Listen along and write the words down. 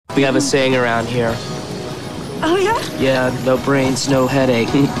We have a saying around here. Oh, yeah? Yeah, no brains, no headache.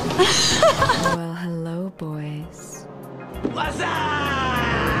 Well, hello, boys. What's up?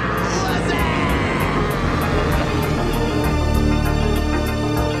 What's up?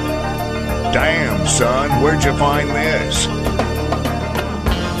 Damn, son, where'd you find this?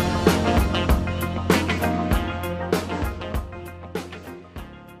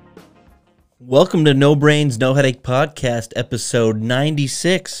 Welcome to No Brains, No Headache Podcast, episode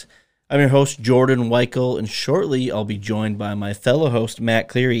 96. I'm your host, Jordan Weichel, and shortly I'll be joined by my fellow host, Matt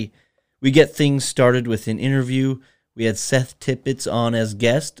Cleary. We get things started with an interview. We had Seth Tippett on as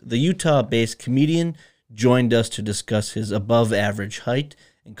guest. The Utah-based comedian joined us to discuss his above-average height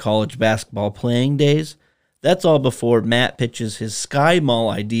and college basketball playing days. That's all before Matt pitches his Sky Mall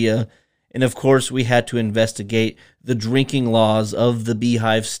idea, and of course we had to investigate the drinking laws of the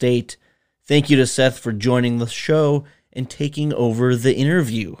Beehive State. Thank you to Seth for joining the show and taking over the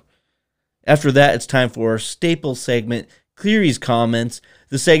interview. After that, it's time for our staple segment, Cleary's Comments,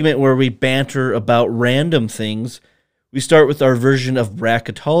 the segment where we banter about random things. We start with our version of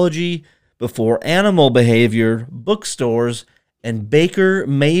bracketology before animal behavior, bookstores, and Baker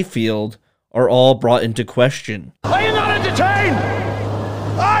Mayfield are all brought into question. Are you not entertained?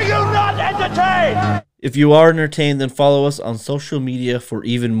 Are you not entertained? If you are entertained, then follow us on social media for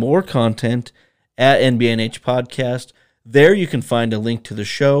even more content at NBNH Podcast. There you can find a link to the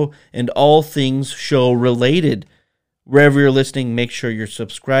show and all things show related. Wherever you're listening, make sure you're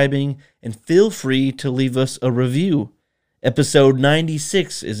subscribing and feel free to leave us a review. Episode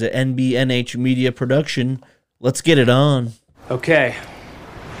 96 is an NBNH media production. Let's get it on. Okay.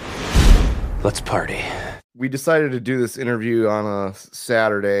 Let's party. We decided to do this interview on a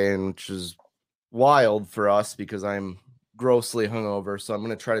Saturday, and which is wild for us because I'm grossly hungover, so I'm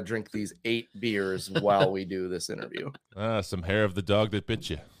going to try to drink these 8 beers while we do this interview. Some hair of the dog that bit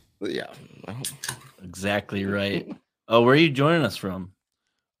you. Yeah. Exactly right. Oh, where are you joining us from?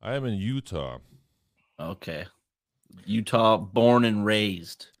 I am in Utah. Okay. Utah, born and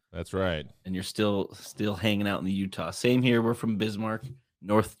raised. That's right. And you're still hanging out in the Utah. Same here. We're from Bismarck,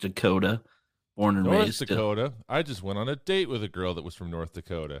 North Dakota, born and North raised. Dakota. I just went on a date with a girl that was from North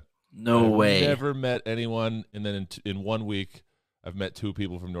Dakota. No I've way. Never met anyone, and then in 1 week, I've met 2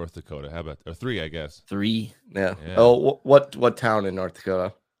 people from North Dakota. How about or 3? I guess 3. Yeah. Yeah. Oh, what town in North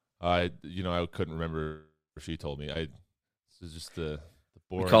Dakota? I couldn't remember. She told me. This is just the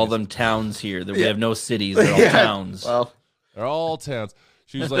boring. We call them towns here. We have no cities. They're all towns. Well, They're all towns.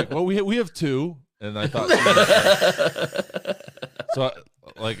 She was like, "Well, we have 2," and I thought. So,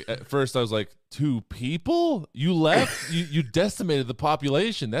 at first, I was like, 2 people? You left? You decimated the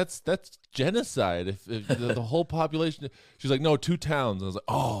population. That's genocide. If the whole population. She's like, no, 2 towns. I was like,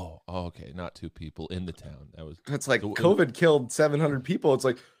 oh, okay, not 2 people in the town. that's like COVID killed 700 people. It's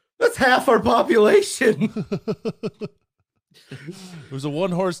like, that's half our population. It was a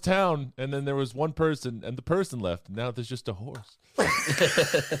 1-horse town, and then there was 1 person, and the person left. And now there's just a horse.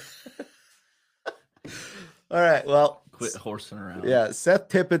 All right, well. Quit horsing around. Yeah, Seth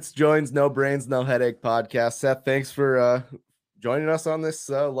Tippett joins No Brains, No Headache podcast. Seth, thanks for joining us on this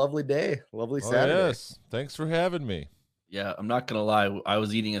lovely day, lovely Saturday. Yes, thanks for having me. Yeah, I'm not gonna lie. I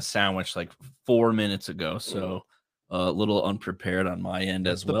was eating a sandwich like 4 minutes ago, so a little unprepared on my end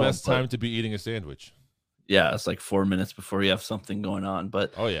as well. The best time to be eating a sandwich. Yeah, it's like 4 minutes before you have something going on.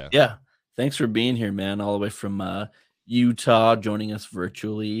 But Oh yeah. yeah, thanks for being here, man. All the way from Utah, joining us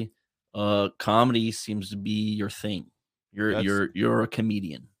virtually. Comedy seems to be your thing. You're a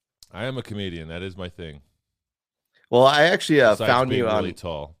comedian. I am a comedian. That is my thing. Well, I actually Besides found being you on. really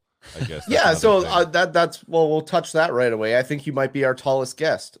tall, I guess. Yeah, that's so another thing. that's we'll touch that right away. I think you might be our tallest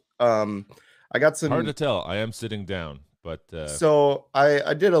guest. I got some. Hard to tell. I am sitting down, but So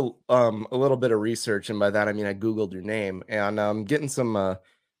I did a little bit of research, and by that I mean I googled your name, and I'm getting some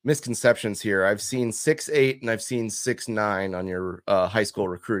misconceptions here. I've seen 6'8" and I've seen 6'9" on your high school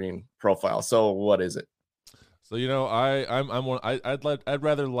recruiting profile. So what is it? so I'm one. I'd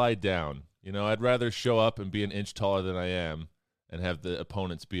rather lie down. I'd rather show up and be an inch taller than I am, and have the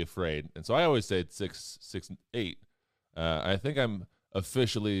opponents be afraid. And so I always say it's 6'8". I think I'm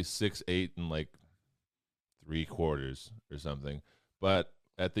officially 6'8" and like 3/4 or something. But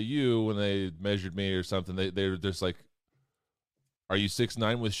at the U, when they measured me or something, they're just like, "Are you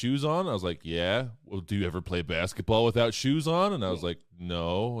 6'9" with shoes on?" I was like, "Yeah." "Well, do you ever play basketball without shoes on?" And I was like,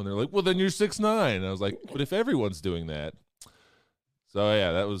 "No." And they're like, "Well, then you're 6'9". And I was like, "But if everyone's doing that." So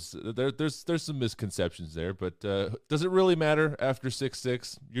yeah, that was there's some misconceptions there, but does it really matter after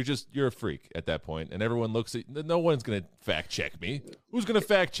 6'6"? You're a freak at that point, and everyone looks at. No one's gonna fact check me. Who's gonna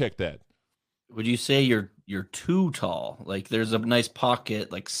fact check that? Would you say you're you're too tall. Like there's a nice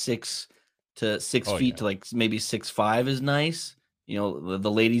pocket, like 6 to 6 Oh, feet yeah. to like maybe 6'5" is nice. You know,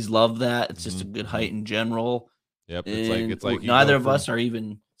 the ladies love that. It's just a good height in general. Yep. And It's like you neither go of from- us are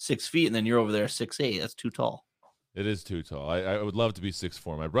even 6 feet, and then you're over there 6'8". That's too tall. It is too tall. I would love to be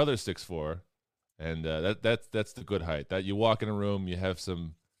 6'4". My brother's 6'4", and that's the good height. That you walk in a room, you have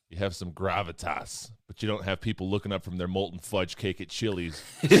some gravitas, but you don't have people looking up from their molten fudge cake at Chili's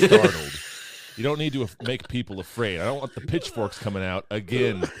startled. You don't need to make people afraid. I don't want the pitchforks coming out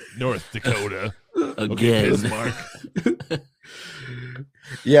again, North Dakota. Okay, Again. Bismarck.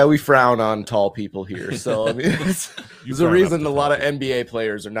 Yeah, we frown on tall people here. So I mean, there's a frown reason up a to lot tall of NBA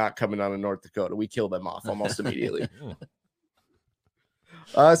players are not coming on to North Dakota. We kill them off almost immediately.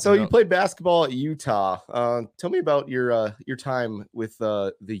 So you played basketball at Utah. Tell me about your time with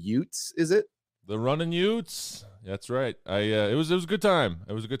the Utes. Is it? The Running Utes. That's right. It was a good time.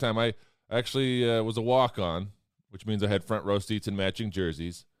 It was a good time. I actually was a walk-on, which means I had front row seats and matching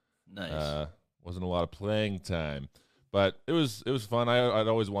jerseys. Nice. Wasn't a lot of playing time, but it was fun. I'd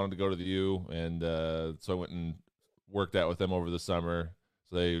always wanted to go to the U, and so I went and worked out with them over the summer.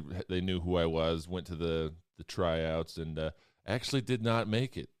 So they knew who I was. Went to the tryouts, and actually did not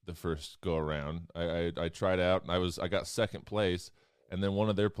make it the first go around. I tried out, and I got second place, and then one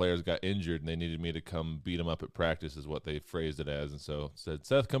of their players got injured, and they needed me to come beat him up at practice, is what they phrased it as. And so said,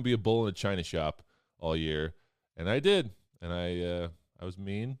 Seth, come be a bull in a china shop all year, and I did. And I was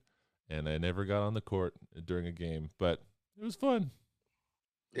mean, and I never got on the court during a game, but it was fun.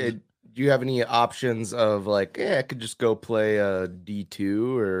 Do you have any options of like, I could just go play a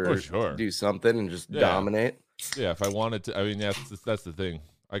D2 or Oh, sure. do something and just Yeah. dominate? Yeah, if I wanted to. I mean, that's the thing.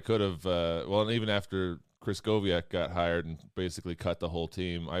 I could have. Well, and even after Chris Goviak got hired and basically cut the whole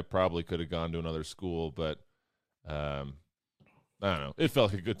team, I probably could have gone to another school. But I don't know. It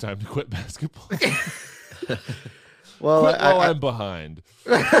felt like a good time to quit basketball. Well, Quit while I'm behind.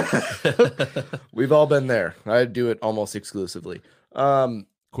 we've all been there. I do it almost exclusively.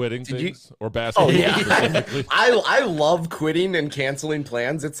 Quitting Did you- things or basketball Oh yeah, specifically. I love quitting and canceling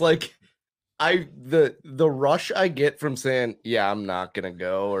plans. It's like the rush I get from saying, yeah, I'm not gonna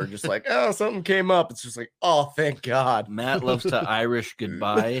go, or just like, oh, something came up. It's just like, oh, thank God. Matt loves to Irish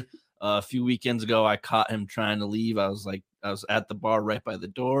goodbye. A few weekends ago, I caught him trying to leave. I was at the bar right by the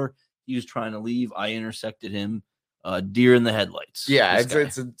door. He was trying to leave. I intersected him. Deer in the headlights. Yeah, This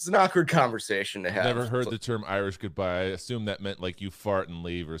guy. it's an awkward conversation to have. Never heard the term Irish goodbye. I assume that meant like you fart and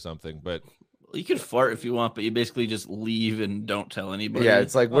leave or something. But You can fart if you want, but you basically just leave and don't tell anybody. Yeah,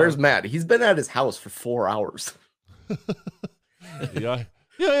 it's like, where's Matt? He's been at his house for 4 hours. yeah,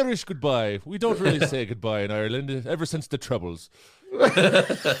 Irish goodbye. We don't really say goodbye in Ireland ever since the Troubles.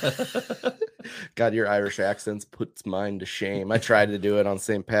 God, your Irish accents puts mine to shame. I tried to do it on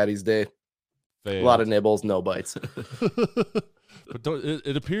St. Patty's Day. Failed. A lot of nibbles, no bites. But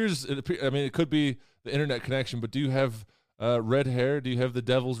it appears. I mean, it could be the internet connection. But do you have red hair? Do you have the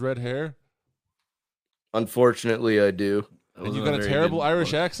devil's red hair? Unfortunately, I do. That And you wasn't got a very terrible good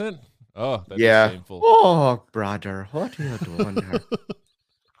Irish look. accent? Oh, that's Yeah. shameful. Oh, brother, what are you doing here?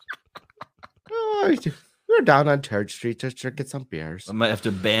 Oh, we're down on 3rd Street just to get some beers. I might have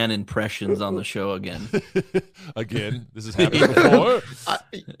to ban impressions on the show again. Again, this has happened before.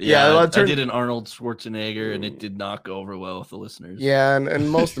 Yeah, I turn- did an Arnold Schwarzenegger, and it did not go over well with the listeners. Yeah, and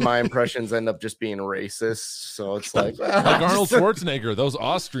most of my impressions end up just being racist. So it's like, Like Arnold Schwarzenegger, those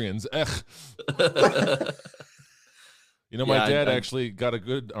Austrians. Ugh. You know, my Yeah, dad I- actually got a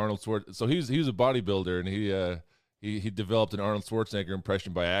good Arnold Schwarzenegger. So he was a bodybuilder, and he developed an Arnold Schwarzenegger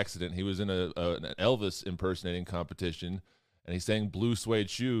impression by accident. He was in an Elvis impersonating competition, and he sang "Blue Suede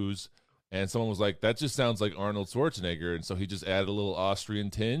Shoes," and someone was like, "That just sounds like Arnold Schwarzenegger," and so he just added a little Austrian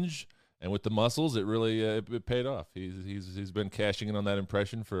tinge, and with the muscles, it really it paid off. He's been cashing in on that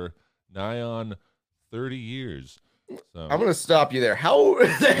impression for nigh on 30 years. So I'm gonna stop you there. How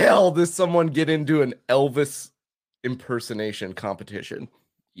the hell does someone get into an Elvis impersonation competition?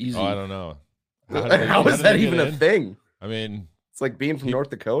 Easy. I don't know. How did is that they even get a in? thing? I mean, It's like being from He- North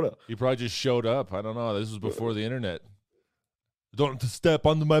Dakota. he probably just showed up. I don't know. This was before the internet. Don't have to step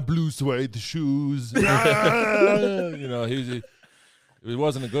onto my blue suede shoes. You know, it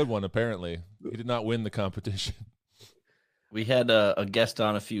wasn't a good one, apparently. He did not win the competition. We had a guest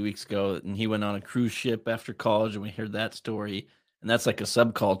on a few weeks ago, and he went on a cruise ship after college, and we heard that story. And that's like a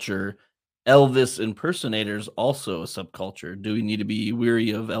subculture. Elvis impersonators also a subculture. Do we need to be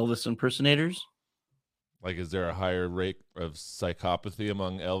weary of Elvis impersonators? Like, is there a higher rate of psychopathy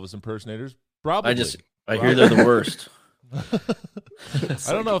among Elvis impersonators? Probably. I hear they're the worst.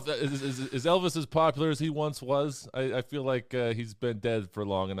 I don't know if is Elvis as popular as he once was. I feel like he's been dead for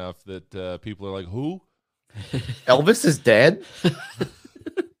long enough that people are like, who? Elvis is dead?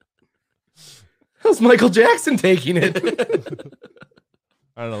 How's Michael Jackson taking it?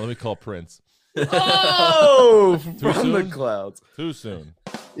 I don't know. Let me call Prince. Oh, Too from the soon? clouds. Too soon.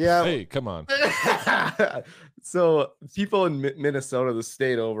 Yeah. Hey, come on. So people in Minnesota, the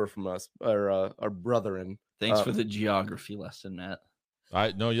state over from us, are brethren. Thanks for the geography lesson, Matt.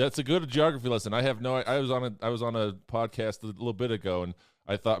 No, that's a good geography lesson. I was on a podcast a little bit ago, and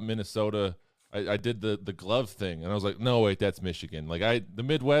I thought Minnesota. I did the glove thing, and I was like, no, wait, that's Michigan. Like the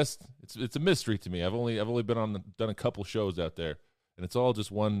Midwest, it's a mystery to me. I've only done a couple shows out there, and it's all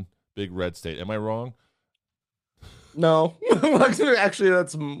just one big red state. Am I wrong? No, actually,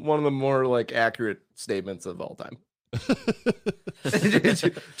 that's one of the more like accurate statements of all time.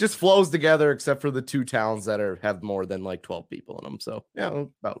 It just flows together, except for the two towns that have more than like 12 people in them. So yeah,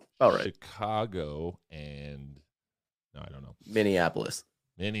 about right. Chicago and no, I don't know. Minneapolis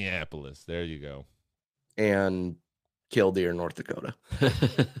There you go. And Killdeer, North Dakota.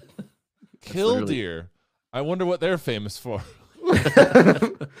 Killdeer. I wonder what they're famous for.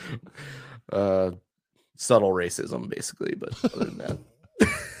 Subtle racism, basically, but other than that,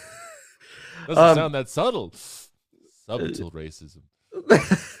 doesn't sound that subtle. Subtle racism.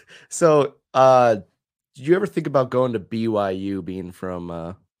 So, did you ever think about going to BYU, being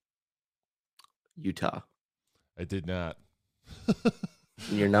from Utah? I did not.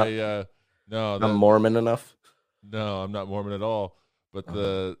 You're not. No, not Mormon enough. No, I'm not Mormon at all. But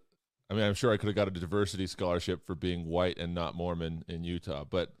I'm sure I could have got a diversity scholarship for being white and not Mormon in Utah.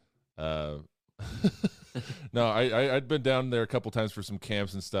 But no, I'd been down there a couple times for some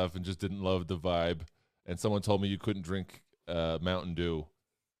camps and stuff, and just didn't love the vibe. And someone told me you couldn't drink Mountain Dew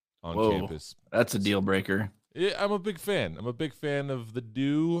on campus. That's a deal breaker. Yeah, I'm a big fan. I'm a big fan of the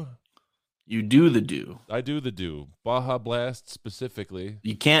dew. You do the dew. I do the dew. Baja Blast specifically.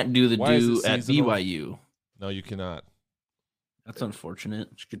 You can't do the Why is dew it at seasonal? BYU. No, you cannot. That's unfortunate.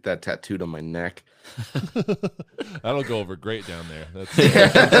 Should get that tattooed on my neck. That'll go over great down there. That's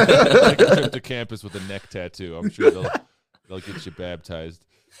like a trip to campus with a neck tattoo. I'm sure they'll get you baptized.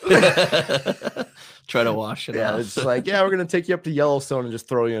 Try to wash it Yeah, off. it's like, yeah, we're gonna take you up to Yellowstone and just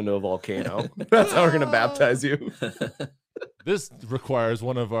throw you into a volcano. That's how we're gonna baptize you. This requires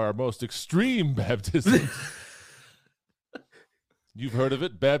one of our most extreme baptisms. You've heard of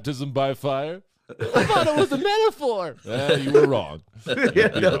it? Baptism by fire? I thought it was a metaphor. You were wrong.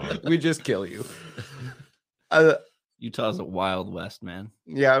 Yeah, no, we just kill you. Utah's a wild west, man.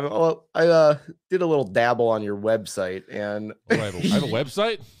 Yeah, well, I did a little dabble on your website, and I have a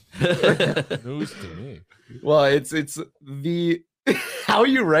website? News to me. well, it's the how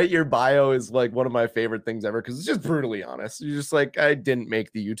you write your bio is like one of my favorite things ever, because it's just brutally honest. You're just like, I didn't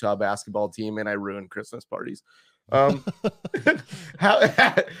make the Utah basketball team, and I ruined Christmas parties. How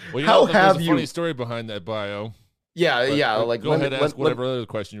have there's a you? funny story behind that bio. Yeah, yeah. Like, go ahead and ask whatever other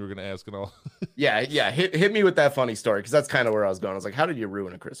question you were going to ask, and I'll. Yeah. Hit me with that funny story, because that's kind of where I was going. I was like, how did you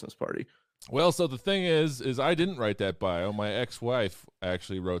ruin a Christmas party? Well, so the thing is I didn't write that bio. My ex-wife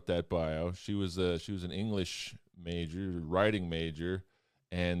actually wrote that bio. She was an English major, writing major,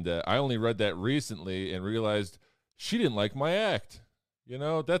 and I only read that recently and realized she didn't like my act. You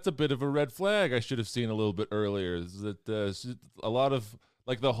know, that's a bit of a red flag. I should have seen a little bit earlier. Is that a lot of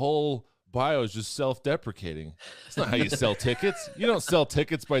like the whole bio is just self-deprecating. It's not how you sell tickets. You don't sell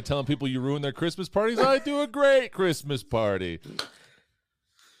tickets by telling people you ruin their Christmas parties. I do a great Christmas party.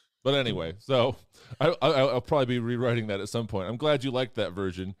 But anyway, so I'll probably be rewriting that at some point. I'm glad you liked that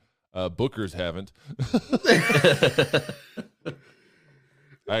version. Bookers haven't.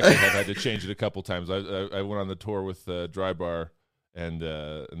 I actually have had to change it a couple times. I went on the tour with Dry Bar, and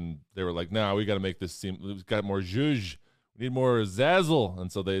they were like, "No, we got to make this seem. We've got more zhuzh. We need more zazzle."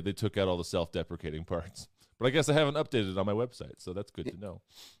 And so they took out all the self-deprecating parts. But I guess I haven't updated it on my website, so that's good to know.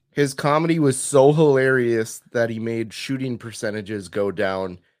 His comedy was so hilarious that he made shooting percentages go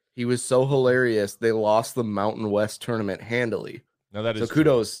down. He was so hilarious they lost the Mountain West tournament handily. Now that is so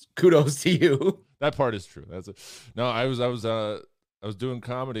kudos to you. That part is true. No. I was doing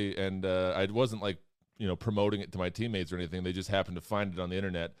comedy, and I wasn't like promoting it to my teammates or anything. They just happened to find it on the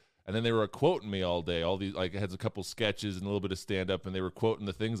internet, and then they were quoting me all day. All these, like, I had a couple sketches and a little bit of stand up, and they were quoting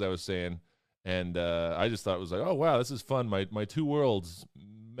the things I was saying, and I just thought it was like, oh wow, this is fun. My two worlds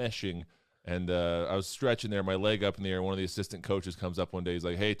meshing. And I was stretching there, my leg up in the air. One of the assistant coaches comes up one day. He's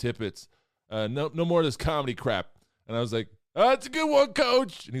like, "Hey, Tippett, no more of this comedy crap." And I was like, "Oh, it's a good one,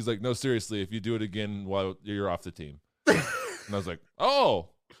 coach." And he's like, "No, seriously, if you do it again, while you're off the team." And I was like, "Oh,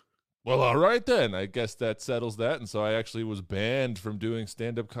 well, all right then. I guess that settles that." And so I actually was banned from doing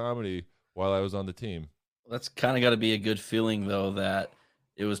stand-up comedy while I was on the team. That's kind of got to be a good feeling, though, that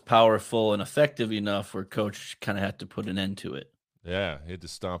it was powerful and effective enough where coach kind of had to put an end to it. Yeah, he had to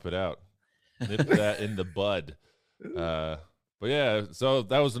stomp it out, nip that in the bud. But yeah, so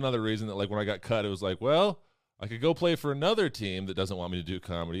that was another reason that, like, when I got cut, it was like, well, I could go play for another team that doesn't want me to do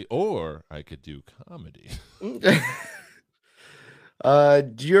comedy, or I could do comedy. Do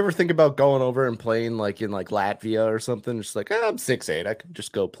you ever think about going over and playing like in like Latvia or something? Just like, I'm 6'8", I could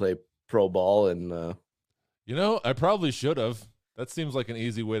just go play pro ball and You know, I probably should have. That seems like an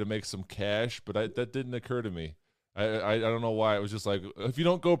easy way to make some cash, but that didn't occur to me. I don't know why. It was just like, if you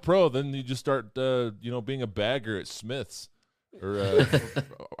don't go pro, then you just start being a bagger at Smith's or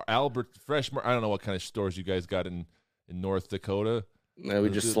Albert Fresh. I don't know what kind of stores you guys got in North Dakota. we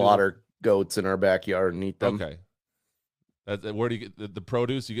just slaughter goats in our backyard and eat them. Okay. Where do you get the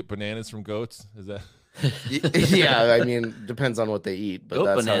produce? You get bananas from goats? Is that? Yeah, I mean, depends on what they eat. But Goat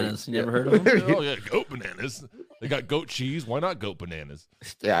that's bananas. How You never heard of them? Oh yeah, goat bananas. They got goat cheese. Why not goat bananas?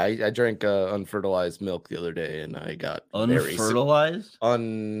 Yeah, I drank unfertilized milk the other day, and I got very sick. Unfertilized? What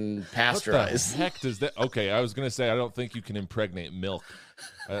Unpasteurized. the heck does that? Okay, I was gonna say I don't think you can impregnate milk.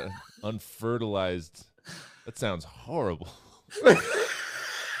 Unfertilized. That sounds horrible.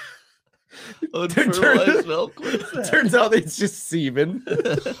 Unfertilized milk? What's that? Turns out it's just semen.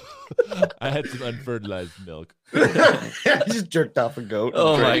 I had some unfertilized milk. I just jerked off a goat. and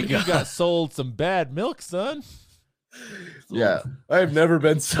Oh my drank. You got sold some bad milk, son. Yeah, I've never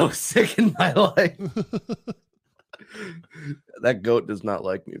been so sick in my life. That goat does not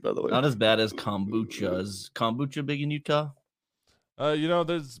like me, by the way. Not as bad as kombucha. Is kombucha big in Utah?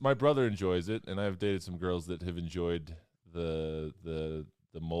 There's my brother enjoys it, and I've dated some girls that have enjoyed the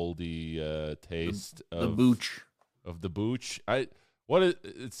moldy taste The of booch. the booch.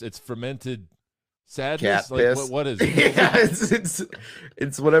 It's fermented sadness. Cat Like piss. what is it? Yeah,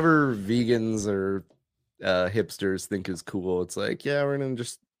 it's whatever vegans or hipsters think is cool. It's like, yeah, we're gonna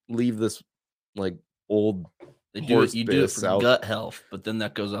just leave this like old. You do it piss for out. gut health, but then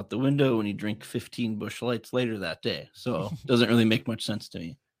that goes out the window when you drink 15 Busch Lights later that day. So it doesn't really make much sense to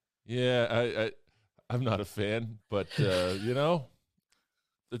me. Yeah, I'm not a fan, but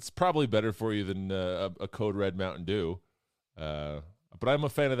it's probably better for you than a Code Red Mountain Dew. But I'm a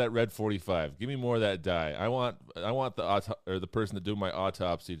fan of that Red 45. Give me more of that dye. I want the person to do my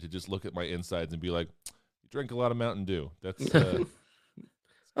autopsy to just look at my insides and be like, "You drink a lot of Mountain Dew." That's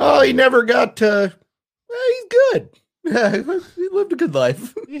Oh, he never got to. He's good. He lived a good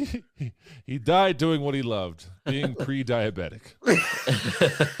life. he died doing what he loved, being pre-diabetic.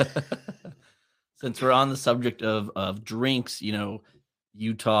 Since we're on the subject of drinks,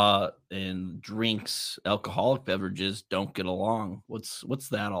 Utah and drinks, alcoholic beverages don't get along. What's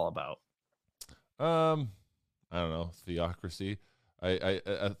that all about? I don't know, theocracy.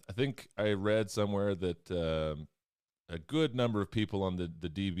 I think I read somewhere that a good number of people on the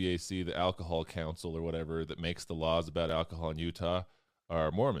DBAC, the Alcohol Council or whatever, that makes the laws about alcohol in Utah are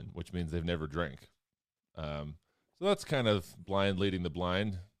Mormon, which means they've never drank. So that's kind of blind leading the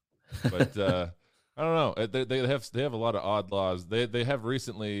blind. But I don't know. They have a lot of odd laws. They have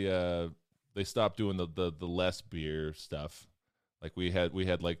recently they stopped doing the less beer stuff. Like we had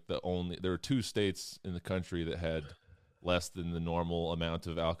like there were 2 states in the country that had less than the normal amount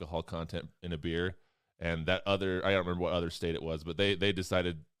of alcohol content in a beer. And that I don't remember what other state it was, but they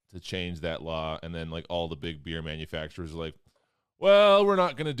decided to change that law. And then like all the big beer manufacturers were like, well, we're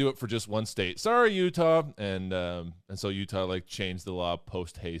not going to do it for just one state. Sorry, Utah. And so Utah like changed the law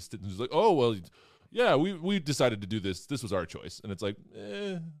post haste. And it was like, oh, well, yeah, we decided to do this. This was our choice. And it's like,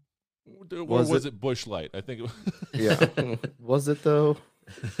 was it Busch Light? I think it was. Yeah. Was it though?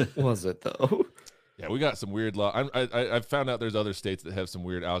 Was it though? Yeah, we got some weird law. I found out there's other states that have some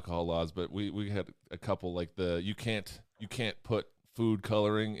weird alcohol laws, but we had a couple like you can't put food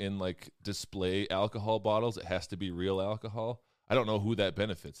coloring in like display alcohol bottles. It has to be real alcohol. I don't know who that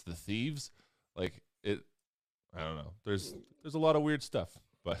benefits. The thieves, like it. I don't know. There's a lot of weird stuff,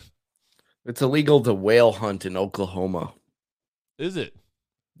 but It's illegal to whale hunt in Oklahoma. is it?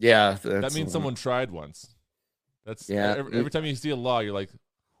 Yeah, That means someone tried once. That's Every time you see a law, you're like,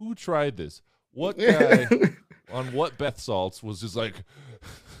 who tried this? What guy on what Beth salts was just like,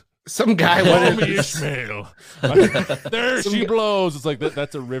 some guy call went me in. Ishmael. There she blows. It's like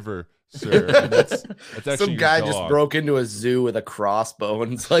that's a river, sir. And that's actually Some your guy dog. just broke into a zoo with a crossbow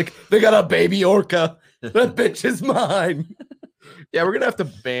and it's like, they got a baby orca. That bitch is mine. Yeah, we're gonna have to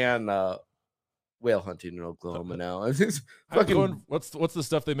ban whale hunting in Oklahoma now. It's fucking What's the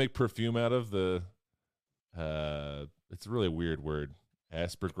stuff they make perfume out of? It's a really weird word.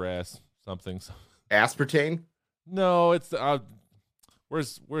 Aspergrass something. aspartame. No, it's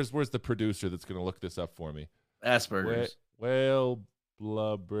where's the producer that's gonna look this up for me? Asperger's. Whale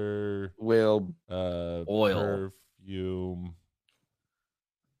blubber, Will Oil. perfume,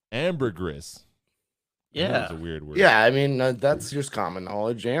 ambergris. I know Yeah. that's a weird word. Yeah, I mean that's just common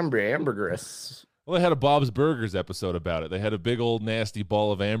knowledge. Ambergris. Well, they had a Bob's Burgers episode about it. They had a big old nasty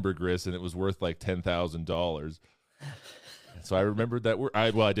ball of ambergris, and it was worth like $10,000. So I remembered that word.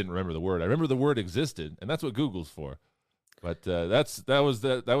 I didn't remember the word. I remember the word existed, and that's what Google's for. But that was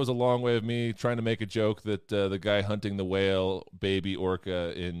a long way of me trying to make a joke that the guy hunting the whale baby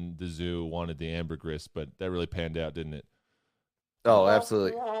orca in the zoo wanted the ambergris, but that really panned out, didn't it? Oh,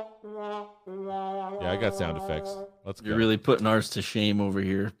 absolutely. Yeah, I got sound effects. Let's go. You're really putting ours to shame over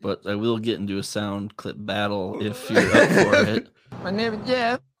here, but I will get into a sound clip battle if you're up for it. My name is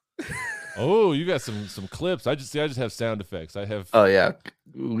Jeff. Oh, you got some clips. I just have sound effects. I have. Oh yeah,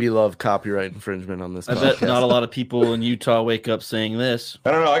 we love copyright infringement on this. I podcast. bet not a lot of people in Utah wake up saying this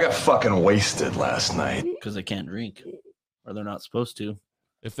I don't know. I got fucking wasted last night. because they can't drink, or they're not supposed to.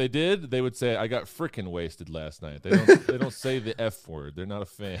 If they did, they would say, "I got frickin' wasted last night." They don't say the F word. They're not a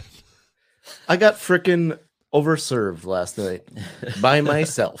fan. I got frickin' overserved last night by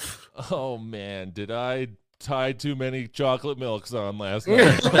myself. Oh man, did I tie too many chocolate milks on last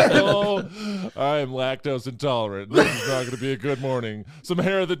night? Oh, I am lactose intolerant. This is not going to be a good morning. Some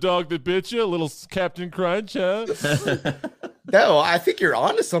hair of the dog that bit you, a little Captain Crunch, huh? No, I think you're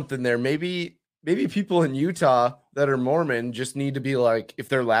onto something there. Maybe people in Utah that are Mormon just need to be like, if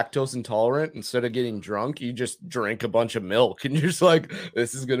they're lactose intolerant, instead of getting drunk, you just drink a bunch of milk and you're just like,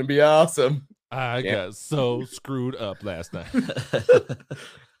 this is gonna be awesome. I got so screwed up last night.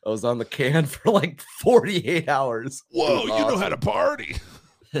 I was on the can for like 48 hours. Whoa, you know how to party.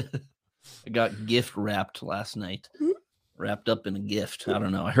 I got gift wrapped last night. Wrapped up in a gift. I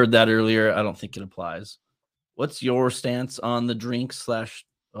don't know. I heard that earlier. I don't think it applies. What's your stance on the drink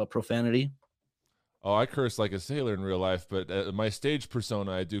 / profanity? Oh, I curse like a sailor in real life, but my stage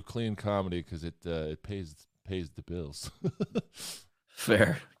persona, I do clean comedy because it pays the bills.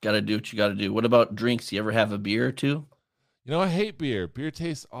 Fair. Got to do what you got to do. What about drinks? You ever have a beer or two? You know, I hate beer. Beer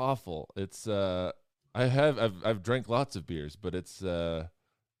tastes awful. It's I've drank lots of beers, but it's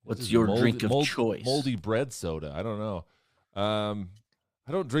What's your drink of choice? Moldy bread soda. I don't know.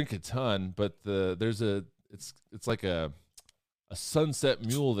 I don't drink a ton, but it's like a sunset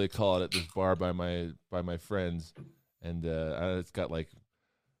mule, they call it at this bar by my friends, and it's got like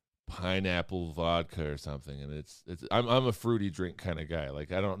pineapple vodka or something, and it's I'm a fruity drink kind of guy.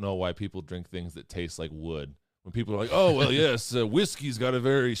 Like, I don't know why people drink things that taste like wood. When people are like, oh well, yes, whiskey's got a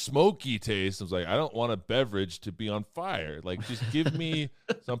very smoky taste. I was like, I don't want a beverage to be on fire. Like, just give me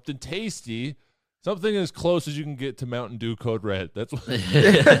something tasty. Something as close as you can get to Mountain Dew Code Red. That's what.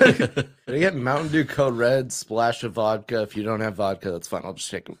 Can I get Mountain Dew Code Red, splash of vodka? If you don't have vodka, that's fine. I'll just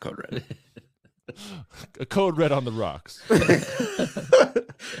take Code Red. A Code Red on the rocks.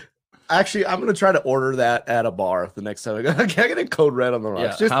 Actually, I'm gonna try to order that at a bar the next time I go. Can I get a Code Red on the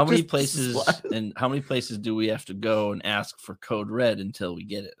rocks? Yeah. How many places do we have to go and ask for Code Red until we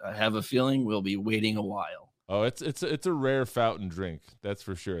get it? I have a feeling we'll be waiting a while. Oh, it's a rare fountain drink, that's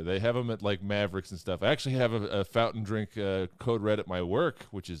for sure. They have them at like Mavericks and stuff. I actually have a fountain drink Code Red at my work,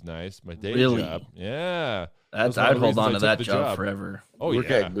 which is nice. My day job. Yeah. I'd hold on to that job forever. Oh, Work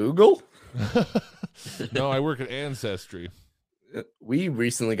yeah. at Google? No, I work at Ancestry. We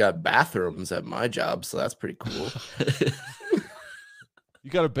recently got bathrooms at my job, so that's pretty cool. You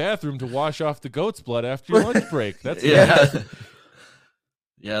got a bathroom to wash off the goat's blood after your lunch break. That's Yeah.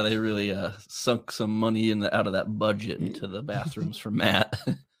 Yeah, they really sunk some money out of that budget into the bathrooms for Matt.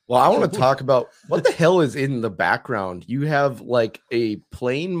 Well, I want to talk about what the hell is in the background. You have like a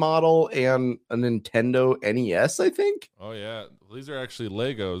plane model and a Nintendo NES, I think. Oh yeah, these are actually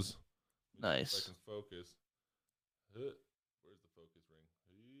Legos. Nice. If I can focus. Where's the focus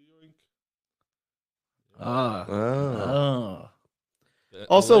ring? Yoink. Ah. Oh. The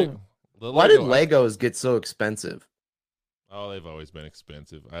Also, the why did Lego- Legos get so expensive? Oh, they've always been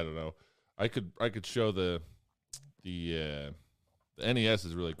expensive. I don't know. I could show the NES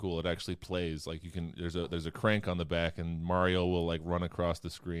is really cool. It actually plays like you can. There's a crank on the back, and Mario will like run across the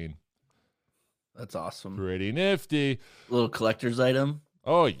screen. That's awesome. Pretty nifty. Little collector's item.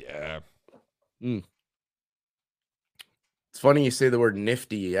 Oh yeah. It's funny you say the word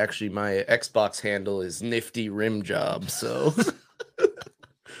nifty. Actually, my Xbox handle is Nifty Rim Job. So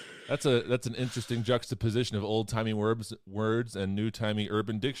That's an interesting juxtaposition of old timey words and new timey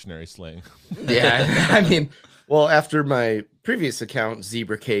Urban Dictionary slang. yeah, I mean, well, after my previous account,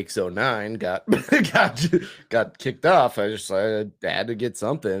 Zebra Cakes 09 got kicked off, I had to get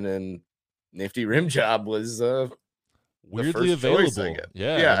something, and Nifty Rim Job was Weirdly first choice, I available. guess.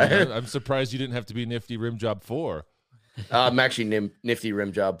 Yeah. Yeah. I'm surprised you didn't have to be Nifty Rim Job 4. I'm actually Nifty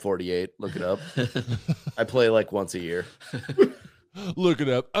Rim Job 48. Look it up. I play like once a year. Look it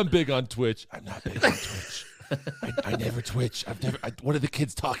up. I'm big on Twitch. I'm not big on Twitch. I never Twitch. What are the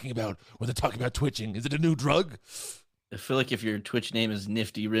kids talking about when they're talking about twitching? Is it a new drug? I feel like if your Twitch name is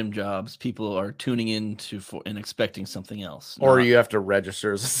Nifty Rim Jobs, people are tuning in and expecting something else. Or you have to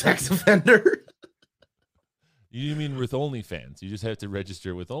register as a sex offender. You mean with OnlyFans? You just have to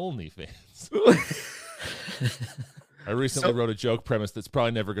register with OnlyFans. I recently wrote a joke premise that's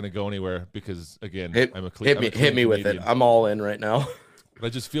probably never going to go anywhere because, again, hit me with it. I'm all in right now. But I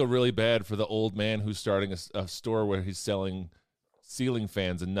just feel really bad for the old man who's starting a store where he's selling ceiling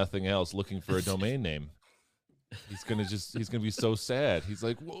fans and nothing else, looking for a domain name. He's gonna be so sad. He's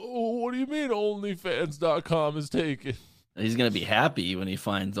like, whoa, what do you mean OnlyFans.com is taken? He's gonna be happy when he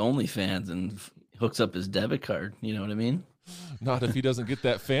finds OnlyFans and hooks up his debit card. You know what I mean? Not if he doesn't get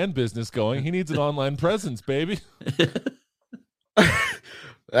that fan business going. He needs an online presence, baby.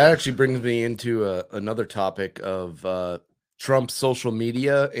 That actually brings me into another topic of Trump's social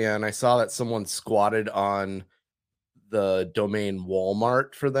media, and I saw that someone squatted on the domain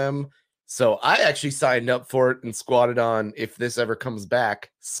Walmart for them. So I actually signed up for it and squatted on, if this ever comes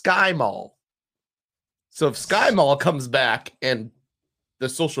back, Sky Mall. So if Sky Mall comes back and the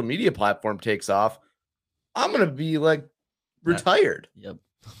social media platform takes off, I'm going to be like retired. Yep.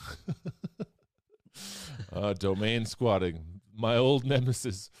 Domain squatting, my old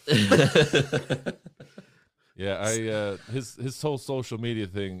nemesis. Yeah, his whole social media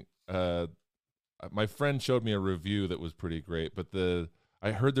thing. My friend showed me a review that was pretty great, but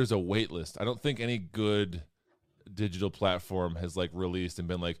I heard there's a wait list. I don't think any good digital platform has like released and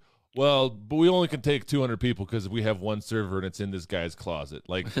been like, well, but we only can take 200 people because we have one server and it's in this guy's closet.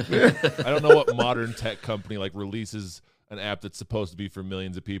 Like, I don't know what modern tech company like releases an app that's supposed to be for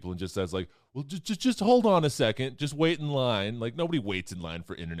millions of people and just says like, well, just hold on a second, just wait in line. Like nobody waits in line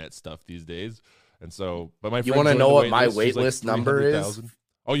for internet stuff these days. And so, but my friend, you want to know what my wait list number is?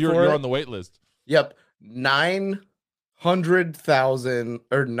 Oh, you're on the wait list. Yep, 900,000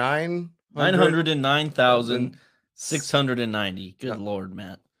 or 909,690. Good Lord,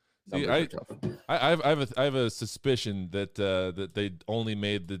 Matt. See, I have a suspicion that that they only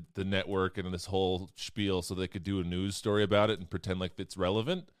made the network and this whole spiel so they could do a news story about it and pretend like it's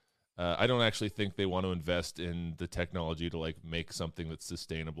relevant. I don't actually think they want to invest in the technology to like make something that's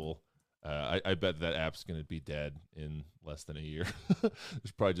sustainable. I bet that app's going to be dead in less than a year.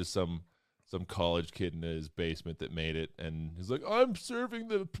 There's probably just some college kid in his basement that made it, and he's like, I'm serving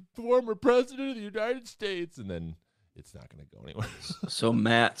the former president of the United States, and then it's not going to go anywhere. So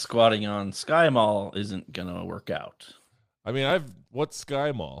Matt squatting on Sky Mall isn't going to work out. I mean, what's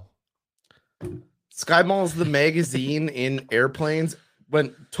Sky Mall? Sky Mall is the magazine in airplanes.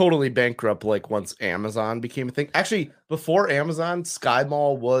 Went totally bankrupt like once Amazon became a thing. Actually, before Amazon, Sky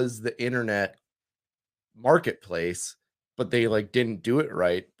Mall was the internet marketplace, but they like didn't do it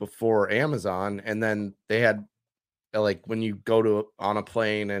right before Amazon. And then they had like when you go on a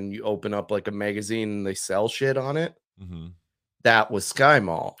plane and you open up like a magazine and they sell shit on it. Mm-hmm. That was Sky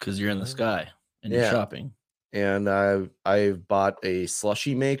Mall because you're in the sky and you're shopping. And I've bought a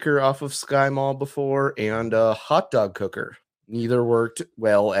slushie maker off of Sky Mall before and a hot dog cooker. Neither worked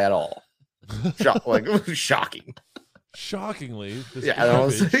well at all. Like it was shocking. Shockingly,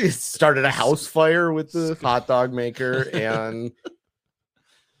 it started a house fire with the hot dog maker and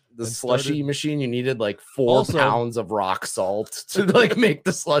the slushy machine. You needed like 4 pounds of rock salt to like make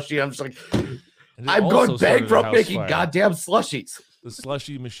the slushy. I'm just like, I'm going bankrupt making goddamn slushies. The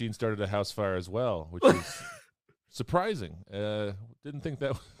slushy machine started a house fire as well, which is surprising. Didn't think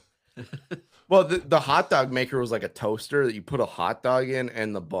that. Well, the hot dog maker was like a toaster that you put a hot dog in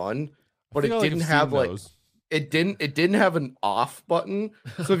and the bun, but it didn't have like it didn't have an off button.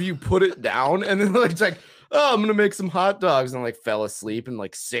 So if you put it down and then like it's like, oh, I'm gonna make some hot dogs, and I like fell asleep and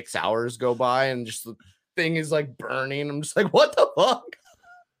like 6 hours go by and just the thing is like burning. I'm just like, what the fuck?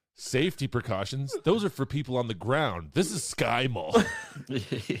 Safety precautions. Those are for people on the ground. This is Sky Mall.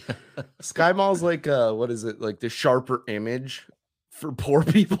 Sky Mall's like what is it? Like the Sharper Image for poor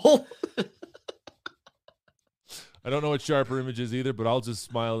people. I don't know what Sharper Image is either, but I'll just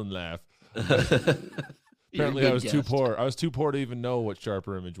smile and laugh. Apparently I was too poor. I was too poor to even know what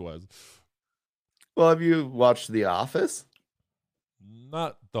Sharper Image was. Well, have you watched The Office?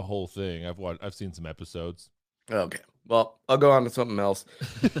 Not the whole thing. I've seen some episodes. Okay. Well, I'll go on to something else.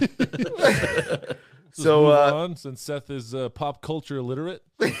 So move on, since Seth is pop culture illiterate.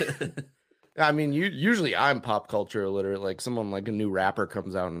 I mean, usually I'm pop culture illiterate. Like someone like a new rapper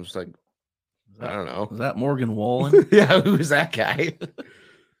comes out and I'm just like, I don't know. Is that Morgan Wallen? Yeah, who's that guy?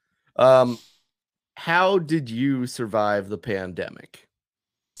 how did you survive the pandemic?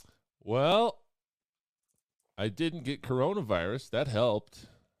 Well, I didn't get coronavirus. That helped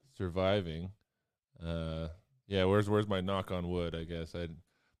surviving. Yeah, where's my knock on wood, I guess.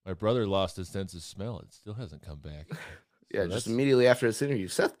 My brother lost his sense of smell. It still hasn't come back. Yeah, just immediately after this interview,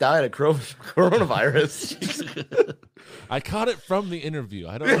 Seth died of coronavirus. I caught it from the interview.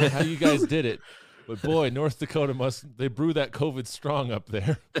 I don't know how you guys did it, but boy, North Dakota they brew that COVID strong up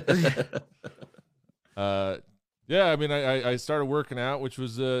there. Yeah, I mean, I started working out, which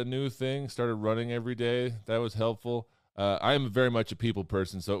was a new thing. Started running every day. That was helpful. I am very much a people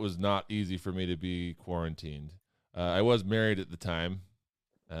person, so it was not easy for me to be quarantined. I was married at the time.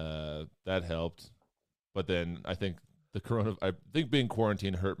 That helped. But then I think being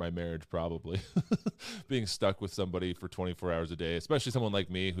quarantined hurt my marriage probably. Being stuck with somebody for 24 hours a day, especially someone like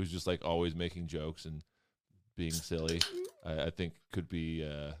me who's just like always making jokes and being silly, I think could be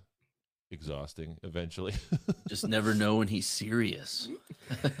exhausting eventually. Just never know when he's serious.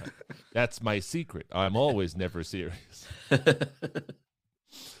 That's my secret. I'm always never serious.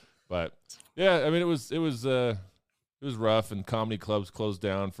 But yeah, I mean, it was rough, and comedy clubs closed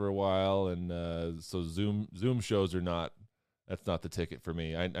down for a while, and so Zoom shows that's not the ticket for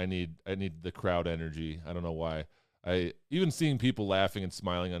me. I need the crowd energy. I don't know why. Even seeing people laughing and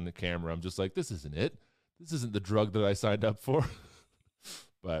smiling on the camera, I'm just like, this isn't it. This isn't the drug that I signed up for.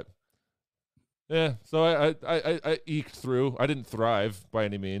 But yeah, so I eked through. I didn't thrive by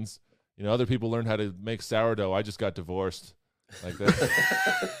any means. You know, other people learned how to make sourdough. I just got divorced. Like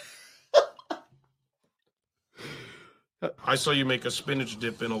that. I saw you make a spinach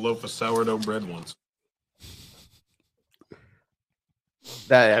dip in a loaf of sourdough bread once.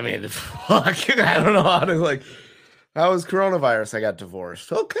 I mean, fuck, I don't know how to how was coronavirus? I got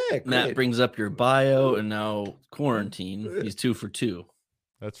divorced. Okay, great. Matt brings up your bio and now quarantine. He's 2 for 2.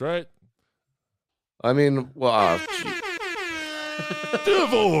 That's right. I mean, well,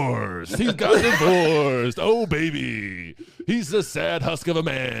 divorced. He's got divorced. Oh, baby. He's a sad husk of a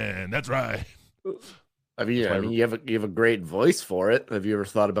man. That's right. I mean, you have a great voice for it. Have you ever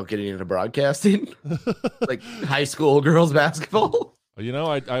thought about getting into broadcasting, like high school girls basketball? You know,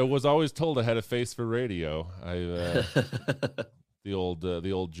 I was always told I had a face for radio. The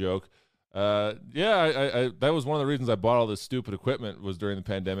old joke. Yeah, that was one of the reasons I bought all this stupid equipment was during the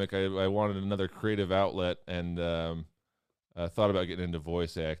pandemic. I wanted another creative outlet, and I thought about getting into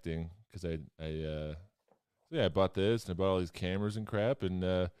voice acting because I bought this and I bought all these cameras and crap, and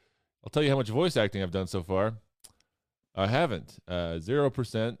I'll tell you how much voice acting I've done so far. I haven't.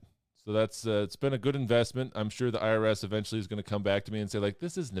 0%. So that's it's been a good investment. I'm sure the IRS eventually is going to come back to me and say, like,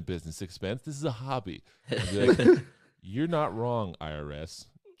 this isn't a business expense. This is a hobby. I'll be like, you're not wrong, IRS.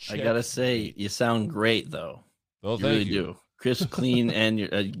 I got to say, you sound great, though. Well, you really do. Crisp, clean, and you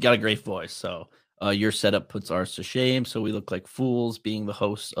got a great voice. So your setup puts ours to shame, so we look like fools being the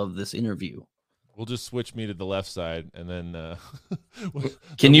hosts of this interview. We'll just switch me to the left side, and then...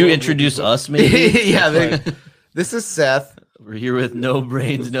 Can you introduce us, maybe? Yeah, this is Seth. We're here with No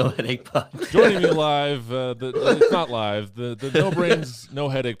Brains, No Headache podcast. Joining me live, it's not live, the No Brains, No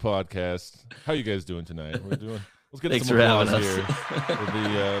Headache podcast. How you guys doing tonight? Let's get Thanks some for having applause us. here for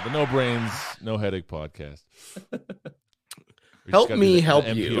the No Brains, No Headache podcast. Help me help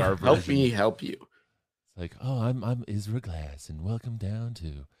you. NPR Help me help you. It's like, oh, I'm Ezra Glass, and welcome down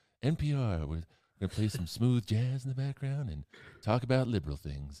to NPR. We're gonna play some smooth jazz in the background and talk about liberal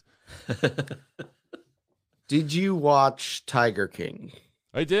things. Did you watch Tiger King?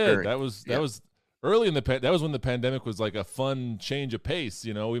 I did. That was early in that was when the pandemic was like a fun change of pace.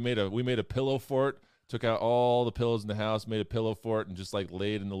 You know, we made a pillow fort, took out all the pillows in the house, made a pillow fort, and just like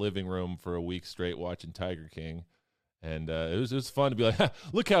laid in the living room for a week straight watching Tiger King. And it was fun to be like,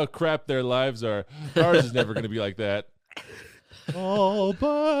 look how crap their lives are. Ours is never going to be like that. All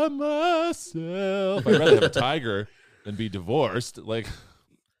by myself. I'd rather have a tiger than be divorced. Like,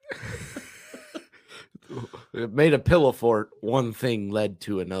 it made a pillow fort. One thing led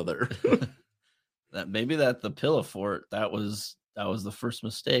to another. The pillow fort. That was the first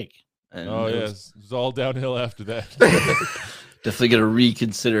mistake. And yes, it was all downhill after that. Definitely gonna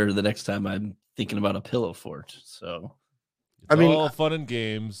reconsider the next time I'm thinking about a pillow fort. So, it's all fun and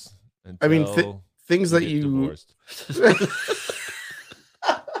games. Things that you divorced.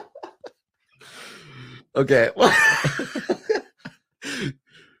 Okay. Well,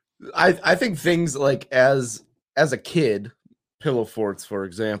 I think things like as a kid, pillow forts, for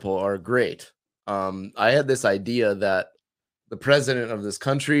example, are great. I had this idea that the president of this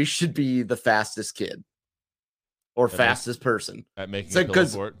country should be the fastest kid or fastest person at making a pillow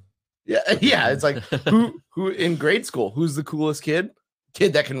fort. Yeah. It's like who in grade school, who's the coolest kid?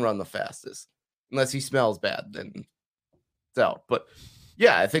 Kid that can run the fastest. unless he smells bad, then it's out. But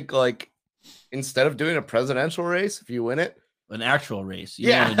yeah, I think like instead of doing a presidential race, if you win it, An actual race.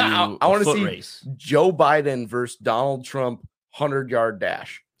 I want to see race. Joe Biden versus Donald Trump 100-yard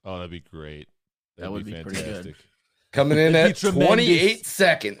dash. Oh, that'd be great. That would be pretty good. fantastic. Coming in That'd at be tremendous. 28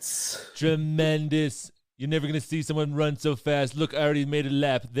 seconds. Tremendous. You're never going to see someone run so fast. Look, I already made a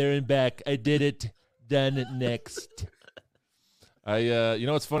lap there and back. I did it. Done next. You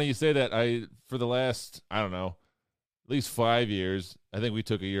know, it's funny you say that. For the last, I don't know, at least 5 years, I think we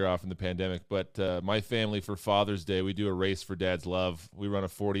took a year off in the pandemic, but my family for Father's Day, we do a race for Dad's love. We run a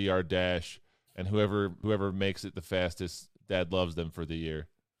 40-yard dash, and whoever makes it the fastest, Dad loves them for the year.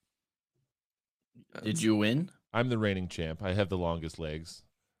 Did you win? I'm the reigning champ. I have the longest legs.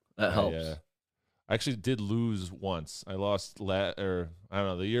 That helps. I actually did lose once. I lost I don't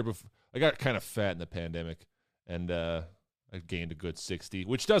know, the year before. I got kind of fat in the pandemic, and I gained a good 60,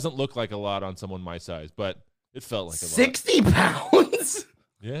 which doesn't look like a lot on someone my size, but it felt like a lot. 60 pounds?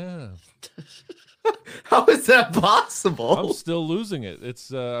 Yeah. How is that possible? I'm still losing it.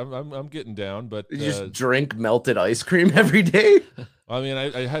 It's I'm getting down, but You just drink melted ice cream every day? I mean,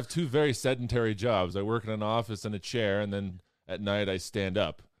 I have two very sedentary jobs. I work in an office in a chair, and then at night I stand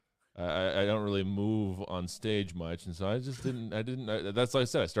up. I don't really move on stage much, and so I didn't. That's like I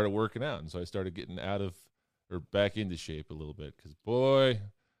said. I started working out, and so I started getting back into shape a little bit. Because boy,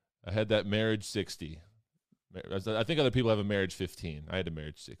 I had that marriage 60. I think other people have a marriage 15. I had a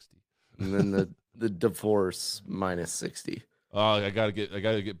marriage 60. And then the divorce minus 60. Oh, I gotta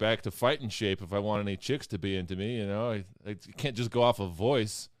get back to fighting shape if I want any chicks to be into me. You know, I can't just go off of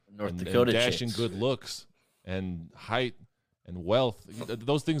voice. North Dakota and dashing chicks. good looks and height and wealth.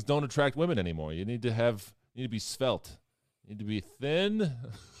 Those things don't attract women anymore. You need to be svelte. You need to be thin.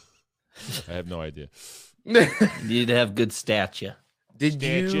 I have no idea. You need to have good stature.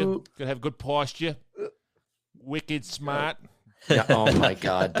 You could have good posture. Wicked smart. Yeah, oh my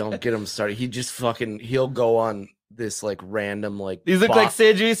God, don't get him started. He just he'll go on this like random like These look like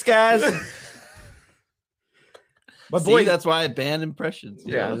Sergio guys. my See, boy. that's why I banned impressions.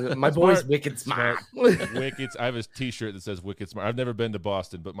 Yeah, my boy's wicked smart. Wicked. I have a T-shirt that says "Wicked Smart." I've never been to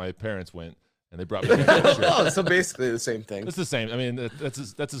Boston, but my parents went, and they brought me a shirt. Oh, so basically the same thing. It's the same. I mean, that's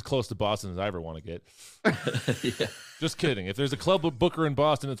as close to Boston as I ever want to get. Yeah. Just kidding. If there's a club booker in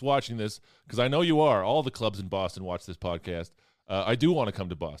Boston that's watching this, because I know you are, all the clubs in Boston watch this podcast. I do want to come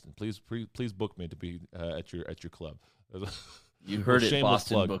to Boston. Please book me to be at your club. You heard it, Shameless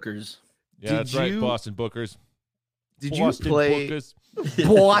Boston plug. Bookers. Yeah, that's right, Boston Bookers. Did Boston you play Bookers.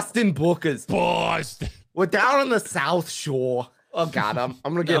 Boston Bookers? Boston. We're down on the South Shore. Oh God, I'm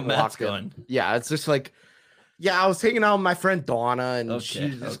gonna get Matt's locked in. going. Yeah, it's just like, yeah, I was hanging out with my friend Donna, and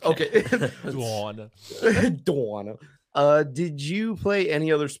she's just, okay. Donna. Did you play any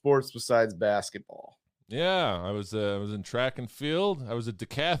other sports besides basketball? Yeah, I was in track and field. I was a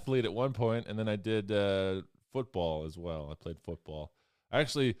decathlete at one point, and then I did football as well. I played football.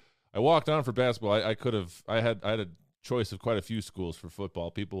 Actually, I walked on for basketball. I had a choice of quite a few schools for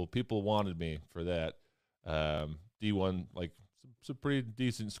football. People wanted me for that. D1, like some pretty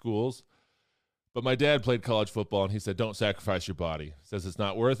decent schools. But my dad played college football, and he said, "Don't sacrifice your body." He says it's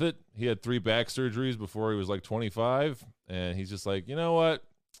not worth it. He had 3 back surgeries before he was like 25, and he's just like, you know what?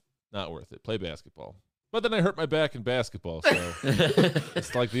 Not worth it. Play basketball. But then I hurt my back in basketball, so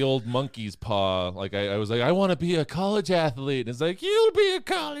it's like the old monkey's paw. Like I was like, I want to be a college athlete. And it's like, you'll be a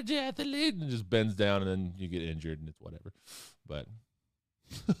college athlete, and it just bends down, and then you get injured, and it's whatever. But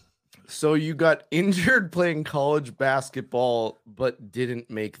So you got injured playing college basketball, but didn't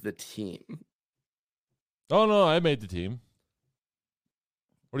make the team. oh no, I made the team.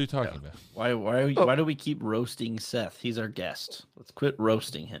 What are you talking about? Why do we keep roasting Seth? He's our guest. Let's quit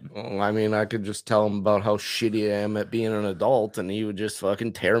roasting him. Well, I mean, I could just tell him about how shitty I am at being an adult, and he would just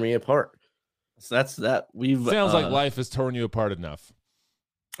fucking tear me apart. So that's that. We've Sounds like life has torn you apart enough.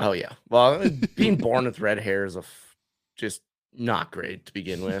 Oh yeah. Well, being born with red hair is just not great to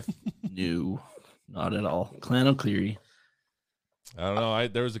begin with. No, not at all. Clan O'Cleary. I don't know.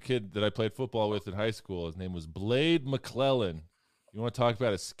 There was a kid that I played football with in high school. His name was Blade McClellan. You want to talk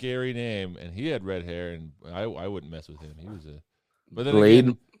about a scary name? And he had red hair, and I wouldn't mess with him. He was but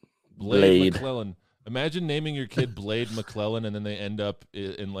then Blade McClellan. Imagine naming your kid Blade McClellan, and then they end up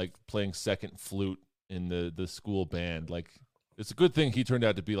in like playing second flute in the school band. Like, it's a good thing he turned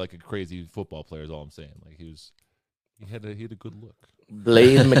out to be like a crazy football player. Is all I'm saying. Like he had a good look.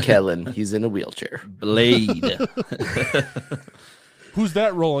 Blade McKellen. He's in a wheelchair. Blade. Who's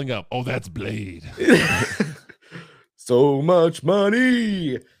that rolling up? Oh, that's Blade. So much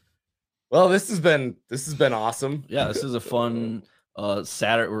money. Well, this has been awesome. Yeah, this is a fun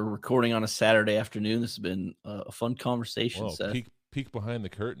Saturday. We're recording on a Saturday afternoon. This has been a fun conversation. Whoa, Seth. peek behind the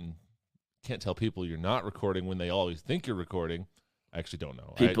curtain. Can't tell people you're not recording when they always think you're recording. I actually don't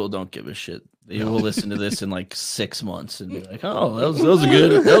know. People don't give a shit. They will listen to this in like 6 months and be like, "Oh, that was a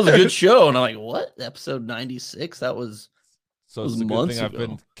good show." And I'm like, "What? Episode 96? That was." So it's a good thing I've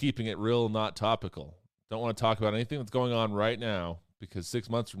been keeping it real, not topical. Don't want to talk about anything that's going on right now because 6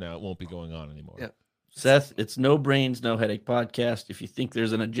 months from now it won't be going on anymore. Yeah. Seth, it's No Brains, No Headache podcast. If you think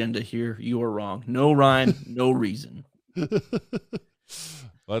there's an agenda here, you are wrong. No rhyme, no reason.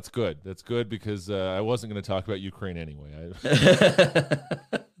 Well, that's good. That's good because I wasn't going to talk about Ukraine anyway.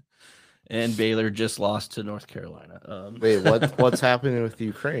 And Baylor just lost to North Carolina. Wait, what's happening with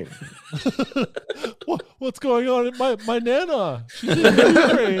Ukraine? What's going on? My nana, she's in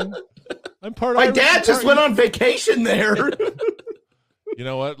Ukraine. I'm part of. My dad just went on vacation there. You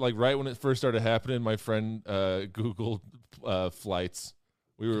know what? Like right when it first started happening, my friend Googled flights.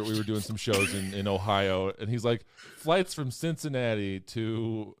 We were doing some shows in Ohio, and he's like, flights from Cincinnati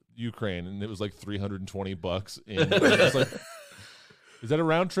to Ukraine, and it was like $320. And I was like, is that a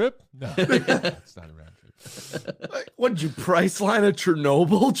round trip? No, it's not a round trip. What did you Priceline a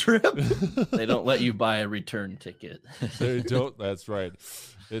Chernobyl trip? They don't let you buy a return ticket. They don't. That's right.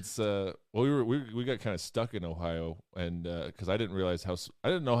 It's well, we got kind of stuck in Ohio, and because I didn't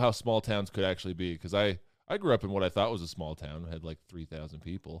know how small towns could actually be, because I grew up in what I thought was a small town. It had like 3,000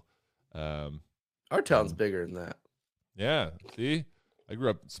 people. Our town's bigger than that. Yeah. See, I grew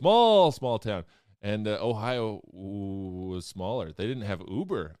up small town, and Ohio was smaller. They didn't have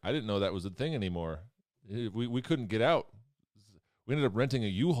Uber. I didn't know that was a thing anymore. We couldn't get out. We ended up renting a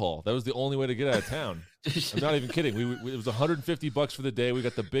U-Haul. That was the only way to get out of town. I'm not even kidding. It was $150 for the day. We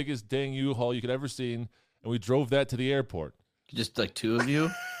got the biggest dang U-Haul you could ever seen, and we drove that to the airport. Just like two of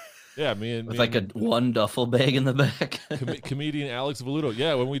you? Yeah, with like one duffel bag in the back. Comedian Alex Voluto.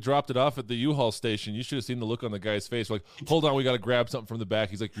 Yeah, when we dropped it off at the U-Haul station, you should have seen the look on the guy's face. We're like, hold on, we got to grab something from the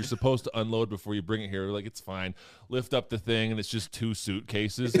back. He's like, you're supposed to unload before you bring it here. We're like, it's fine. Lift up the thing, and it's just 2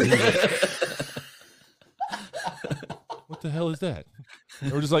 suitcases. And he's like, what the hell is that?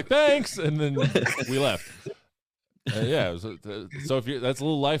 And we're just like, thanks, and then we left. Yeah, so that's a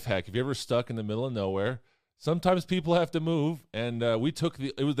little life hack. If you're ever stuck in the middle of nowhere, sometimes people have to move, and we took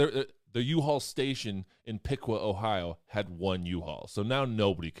the U-Haul station in Piqua, Ohio, had 1 U-Haul, so now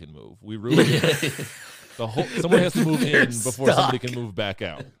nobody can move. We ruined it. Someone has to move in before somebody can move back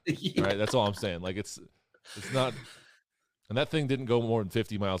out. Yeah. Right? That's all I'm saying. Like it's not. And that thing didn't go more than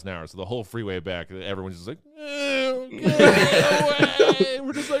 50 miles an hour. So the whole freeway back, everyone's just like, away.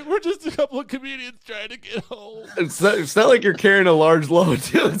 We're just a couple of comedians trying to get home. It's not like you're carrying a large load,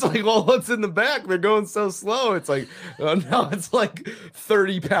 too. It's like, well, what's in the back? They're going so slow. It's like, oh, no, it's like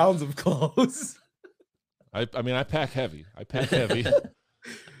 30 pounds of clothes. I pack heavy.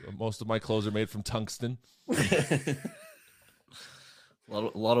 Most of my clothes are made from tungsten. A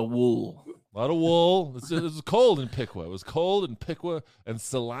lot of wool. A lot of wool. It was cold in Piqua. It was cold in Piqua and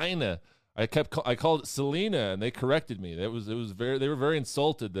Salina. I called it Selena, and they corrected me. They were very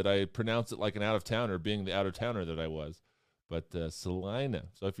insulted that I pronounced it like an out-of-towner, being the out-of-towner that I was. But Salina.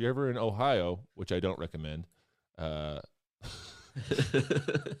 So if you're ever in Ohio, which I don't recommend, my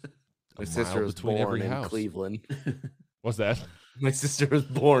sister was born in Cleveland. What's that? My sister was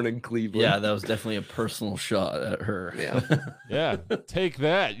born in Cleveland. Yeah, that was definitely a personal shot at her. Yeah. Yeah. Take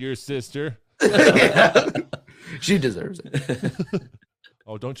that, your sister. Yeah. She deserves it.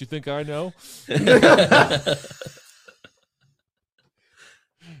 Oh, don't you think I know?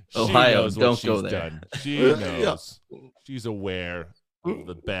 Ohio, don't go there. Done. She knows. Yeah. She's aware of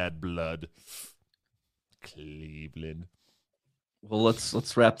the bad blood. Cleveland. Well,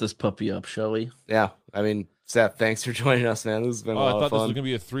 let's wrap this puppy up, shall we? Yeah. I mean, Seth, thanks for joining us, man. This has been a lot of fun. I thought this was going to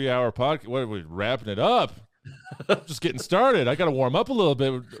be a 3-hour podcast. What are we wrapping it up? Just getting started. I got to warm up a little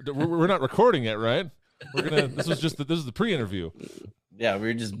bit. We're not recording yet, right? This is the pre-interview. Yeah, we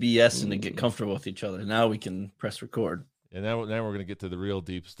were just BSing to get comfortable with each other. Now we can press record. And now we're going to get to the real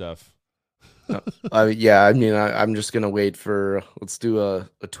deep stuff. Yeah, I mean, I'm just going to wait for, let's do a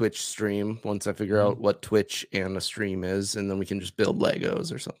Twitch stream once I figure out what Twitch and a stream is, and then we can just build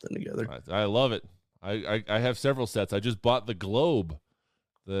Legos or something together. I love it. I have several sets. I just bought the globe.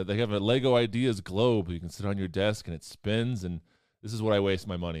 They have a Lego Ideas globe. You can sit on your desk and it spins, and this is what I waste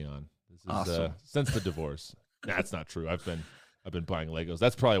my money on. This is awesome. Since the divorce. That's not true. I've been buying Legos.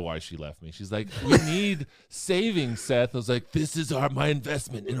 That's probably why she left me. She's like, we need savings, Seth. I was like, this is my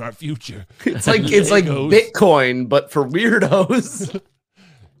investment in our future. It's like Bitcoin, but for weirdos.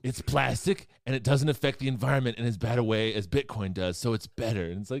 It's plastic and it doesn't affect the environment in as bad a way as Bitcoin does, so it's better.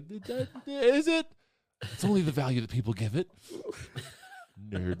 And it's like, is it? It's only the value that people give it.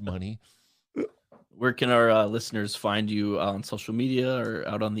 Nerd money. Where can our listeners find you on social media or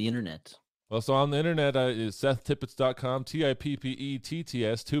out on the internet? Well, so on the internet, is SethTippets.com,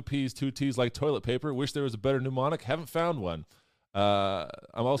 TIPPETTS, 2 P's, 2 T's like toilet paper. Wish there was a better mnemonic. Haven't found one. I'm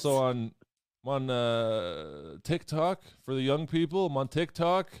also on TikTok for the young people. I'm on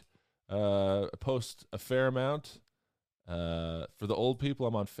TikTok. I post a fair amount. For the old people,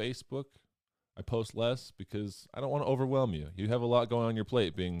 I'm on Facebook. I post less because I don't want to overwhelm you. You have a lot going on your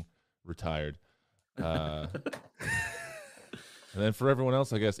plate being retired. And then for everyone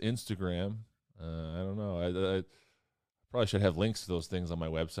else, I guess Instagram. I don't know. I probably should have links to those things on my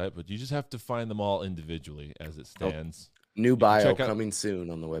website, but you just have to find them all individually as it stands. New bio coming soon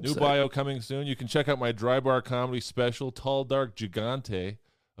on the website. New bio coming soon. You can check out my Dry Bar Comedy special, Tall Dark Gigante,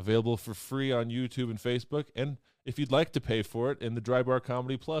 available for free on YouTube and Facebook. And if you'd like to pay for it, in the Dry Bar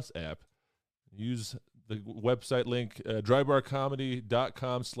Comedy Plus app, use the website link,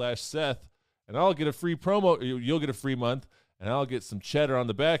 drybarcomedy.com/Seth, and I'll get a free promo. You'll get a free month, and I'll get some cheddar on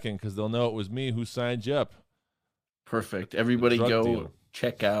the back end because they'll know it was me who signed you up. Perfect. Everybody go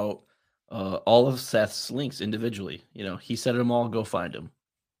check out all of Seth's links individually. You know, he said them all. Go find them.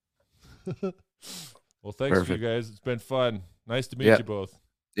 Well, thanks for you guys. It's been fun. Nice to meet you both.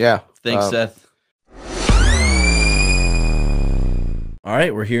 Yeah. Thanks, Seth. All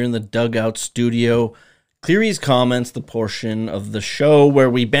right, we're here in the Dugout Studio. Cleary's Comments, the portion of the show where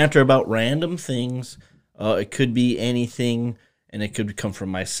we banter about random things. It could be anything, and it could come from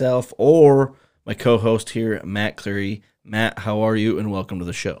myself or my co-host here, Matt Cleary. Matt, how are you? And welcome to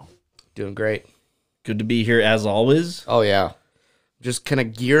the show. Doing great. Good to be here as always. Oh, yeah. Just kind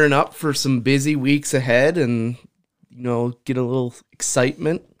of gearing up for some busy weeks ahead and, you know, get a little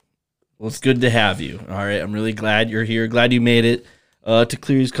excitement. Well, it's good to have you. All right, I'm really glad you're here. Glad you made it. To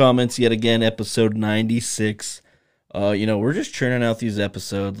Cleary's Comments yet again, episode 96. You know, we're just churning out these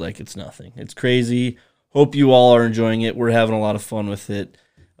episodes like it's nothing. It's crazy. Hope you all are enjoying it. We're having a lot of fun with it.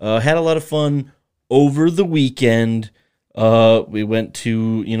 Had a lot of fun over the weekend. We went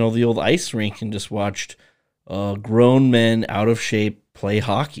to, you know, the old ice rink and just watched grown men out of shape play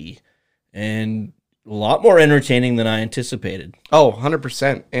hockey. And a lot more entertaining than I anticipated. Oh,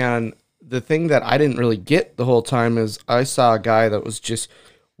 100%. And the thing that I didn't really get the whole time is I saw a guy that was just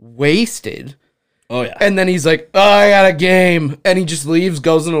wasted. Oh, yeah. And then he's like, oh, I got a game. And he just leaves,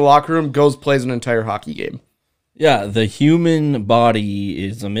 goes in the locker room, plays an entire hockey game. Yeah, the human body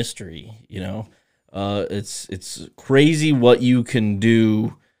is a mystery, you know. It's crazy what you can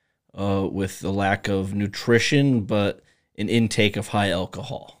do with the lack of nutrition, but an intake of high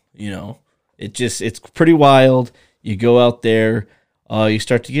alcohol, you know. It's pretty wild. You go out there. You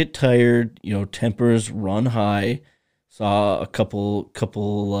start to get tired, you know, tempers run high. Saw a couple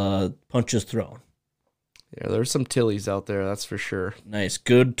punches thrown. Yeah, there's some Tillies out there, that's for sure. Nice,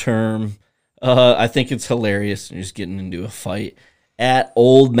 good term. I think it's hilarious. You're just getting into a fight at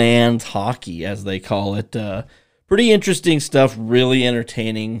old man's hockey, as they call it. Pretty interesting stuff, really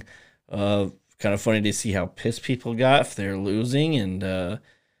entertaining. Kind of funny to see how pissed people got if they're losing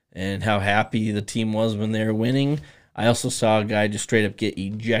and how happy the team was when they were winning. I also saw a guy just straight up get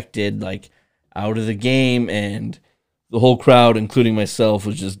ejected, like, out of the game, and the whole crowd, including myself,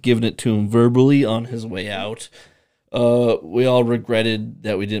 was just giving it to him verbally on his way out. We all regretted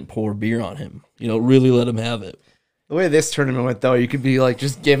that we didn't pour beer on him. You know, really let him have it. The way this tournament went, though, you could be, like,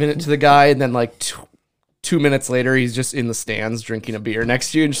 just giving it to the guy, and then, like, 2 minutes later, he's just in the stands drinking a beer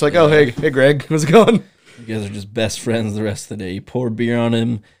next to you, and just like, oh, hey, Greg, how's it going? You guys are just best friends the rest of the day. You pour beer on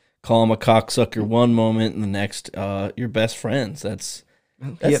him, call him a cocksucker one moment, and the next, you're best friends. That's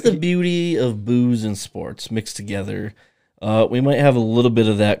the beauty of booze and sports mixed together. We might have a little bit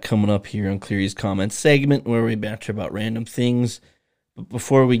of that coming up here on Cleary's Comments segment where we banter about random things. But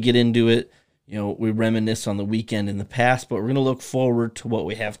before we get into it, you know, we reminisce on the weekend in the past, but we're going to look forward to what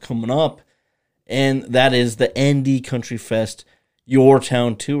we have coming up, and that is the ND Country Fest Your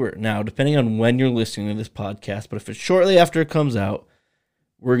Town Tour. Now, depending on when you're listening to this podcast, but if it's shortly after it comes out,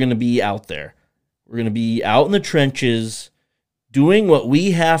 we're going to be out there. We're going to be out in the trenches doing what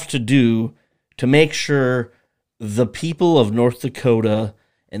we have to do to make sure the people of North Dakota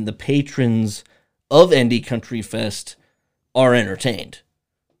and the patrons of ND Country Fest are entertained.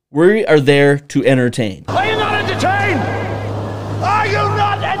 We are there to entertain. Are you not entertained? Are you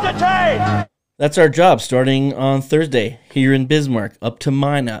not entertained? That's our job, starting on Thursday here in Bismarck, up to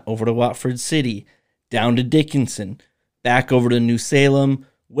Minot, over to Watford City, down to Dickinson, back over to New Salem,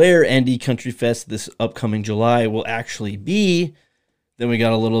 where ND Country Fest this upcoming July will actually be. Then we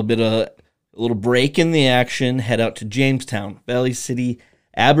got a little break in the action, head out to Jamestown, Valley City,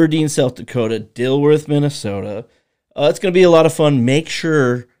 Aberdeen, South Dakota, Dilworth, Minnesota. It's going to be a lot of fun. Make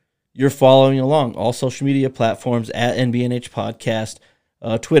sure you're following along. All social media platforms at NBNH Podcast,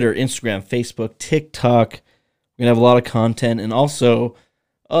 Twitter, Instagram, Facebook, TikTok. We're going to have a lot of content. And also,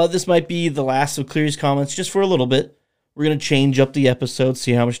 this might be the last of Cleary's comments just for a little bit. We're going to change up the episode,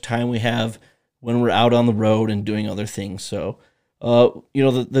 see how much time we have when we're out on the road and doing other things. So,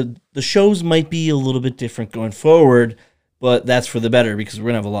 the shows might be a little bit different going forward, but that's for the better because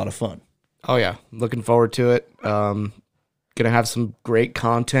we're going to have a lot of fun. Oh, yeah. Looking forward to it. Going to have some great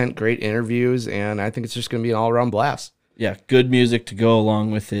content, great interviews, and I think it's just going to be an all-around blast. Yeah, good music to go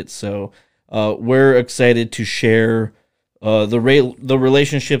along with it. So we're excited to share the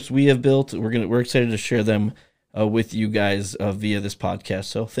relationships we have built. We're excited to share them with you guys via this podcast.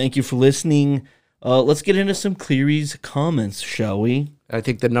 So thank you for listening. Let's get into some Cleary's comments, shall we? I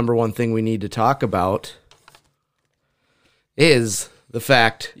think the number one thing we need to talk about is the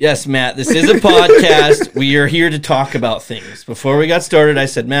fact. Yes, Matt, this is a podcast. We are here to talk about things. Before we got started, I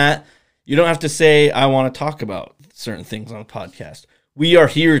said, Matt, you don't have to say I want to talk about certain things on a podcast. We are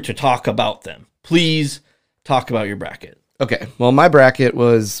here to talk about them. Please talk about your bracket. Okay, well, my bracket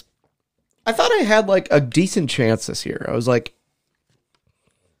was... I thought I had like a decent chance this year. I was like,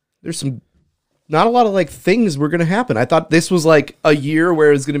 there's not a lot of like things were going to happen. I thought this was like a year where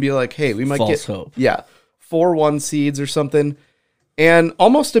it was going to be like, hey, we might False hope. Yeah, 4-1 seeds or something. And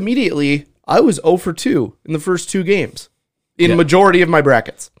almost immediately, I was 0 for 2 in the first 2 games in majority of my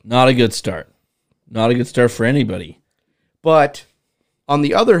brackets. Not a good start. Not a good start for anybody. But on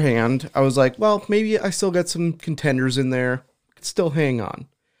the other hand, I was like, well, maybe I still got some contenders in there. I could still hang on.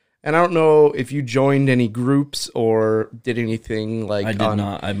 And I don't know if you joined any groups or did anything like... I did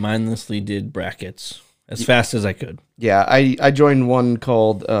not. I mindlessly did brackets as fast as I could. Yeah, I joined one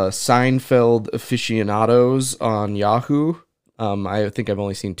called Seinfeld Aficionados on Yahoo. I think I've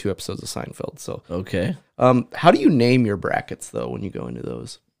only seen 2 episodes of Seinfeld. So okay. How do you name your brackets, though, when you go into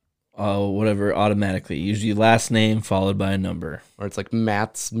those? Whatever, automatically. Usually last name followed by a number. Or it's like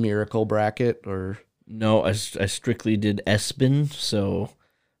Matt's Miracle Bracket, or... No, I strictly did Espen, so...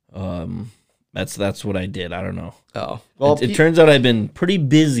 That's what I did. I don't know. Oh, well, it turns out I've been pretty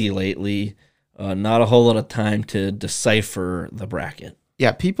busy lately. Not a whole lot of time to decipher the bracket.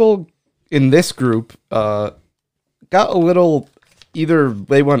 Yeah, people in this group got a little. Either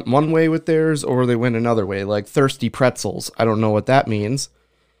they went one way with theirs, or they went another way. Like Thirsty Pretzels. I don't know what that means.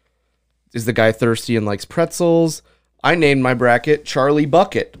 Is the guy thirsty and likes pretzels? I named my bracket Charlie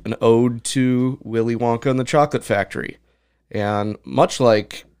Bucket, an ode to Willy Wonka and the Chocolate Factory, and much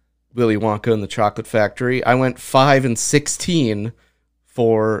like Willy Wonka and the Chocolate Factory, I went 5 and 16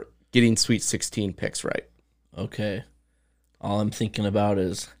 for getting Sweet 16 picks right. Okay. All I'm thinking about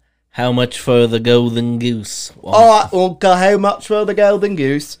is how much for the golden goose. All right, Wonka, how much for the golden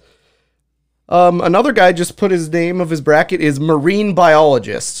goose? Another guy just put his name of his bracket is marine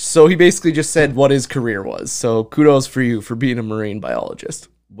biologist. So he basically just said what his career was. So kudos for you for being a marine biologist.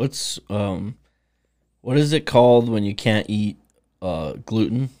 What is it called when you can't eat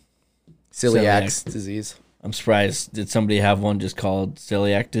gluten? Celiac disease. I'm surprised. Did somebody have one just called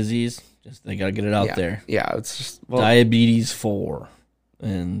celiac disease? Just they gotta get it out there. Yeah, it's just diabetes 4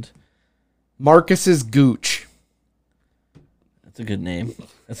 and Marcus's Gooch. That's a good name.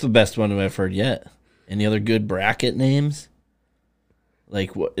 That's the best one I've heard yet. Any other good bracket names?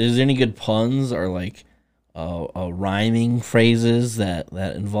 Like, what is there any good puns or like rhyming phrases that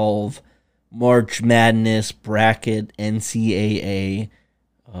involve March Madness, bracket, NCAA?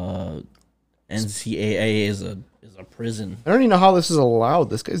 NCAA is a prison. I don't even know how this is allowed.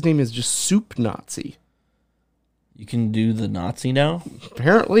 This guy's name is just Soup Nazi. You can do the Nazi now?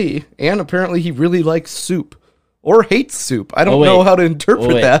 Apparently. And apparently he really likes soup. Or hates soup. I don't know how to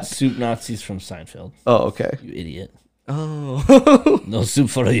interpret that. Soup Nazis from Seinfeld. Oh, okay. You idiot. Oh. No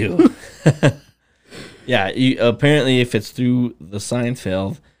soup for you. Yeah, apparently if it's through the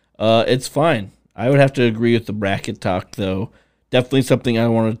Seinfeld, it's fine. I would have to agree with the bracket talk, though. Definitely something I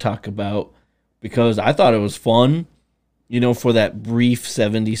wanted to talk about because I thought it was fun, for that brief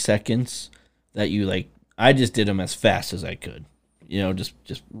 70 seconds that you like. I just did them as fast as I could,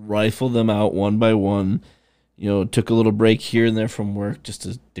 just rifle them out one by one. Took a little break here and there from work just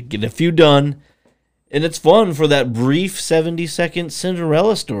to get a few done. And it's fun for that brief 70-second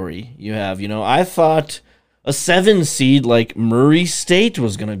Cinderella story you have. I thought a 7 seed like Murray State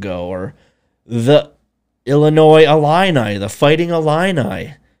was going to go, or the Illinois Illini, the Fighting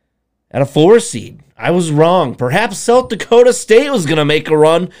Illini, at a 4 seed. I was wrong. Perhaps South Dakota State was going to make a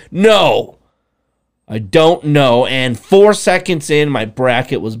run. No. I don't know. And 4 seconds in, my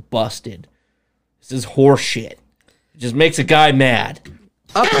bracket was busted. This is horseshit. It just makes a guy mad.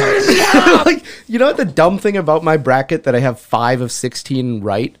 Like, you know what the dumb thing about my bracket that I have 5 of 16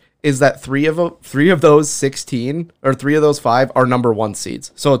 right is that three of those 16 or 3 of those 5 are number 1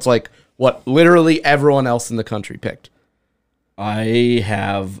 seeds. So it's like what literally everyone else in the country picked. I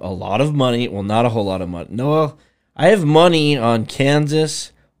have a lot of money. Well, not a whole lot of money. No, I have money on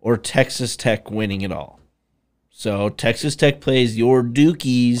Kansas or Texas Tech winning it all. So Texas Tech plays your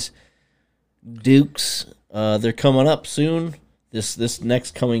Dukes. They're coming up soon. This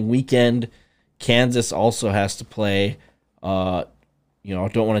next coming weekend. Kansas also has to play. I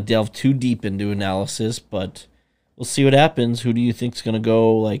don't want to delve too deep into analysis, but we'll see what happens. Who do you think's going to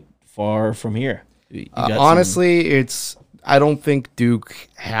go like far from here? Honestly, I don't think Duke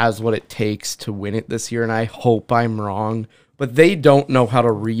has what it takes to win it this year, and I hope I'm wrong, but they don't know how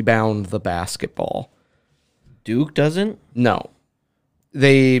to rebound the basketball. Duke doesn't? No.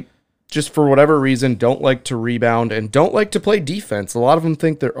 They just, for whatever reason, don't like to rebound and don't like to play defense. A lot of them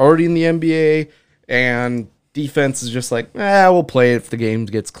think they're already in the NBA, and defense is just like, we'll play it if the game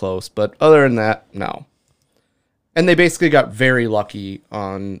gets close. But other than that, no. And they basically got very lucky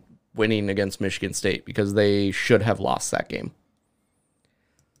on winning against Michigan State because they should have lost that game.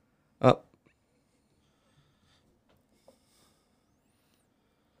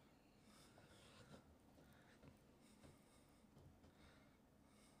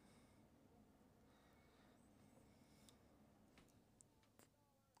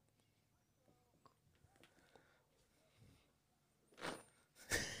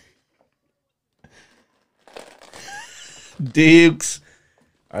 Dukes.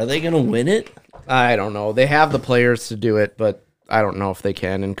 Are they going to win it? I don't know. They have the players to do it, but I don't know if they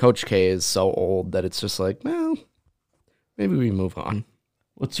can. And Coach K is so old that it's just like, well, maybe we move on.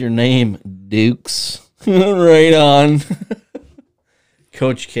 What's your name, Dukes? Right on.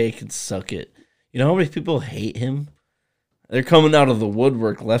 Coach K can suck it. You know how many people hate him? They're coming out of the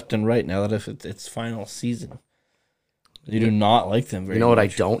woodwork left and right now that if it's final season. They do not like them very much. You know what I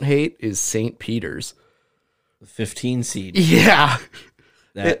don't hate is St. Peter's. The 15 seed. Yeah.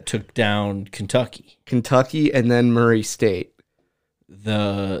 That took down Kentucky. Kentucky and then Murray State.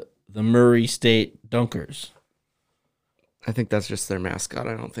 The Murray State Dunkers. I think that's just their mascot.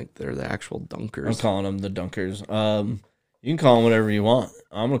 I don't think they're the actual Dunkers. I'm calling them the Dunkers. You can call them whatever you want.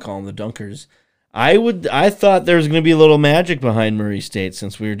 I'm going to call them the Dunkers. I thought there was going to be a little magic behind Murray State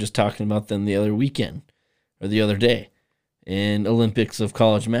since we were just talking about them the other weekend or the other day in Olympics of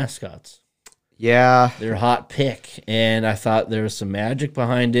college mascots. Yeah. They're a hot pick, and I thought there was some magic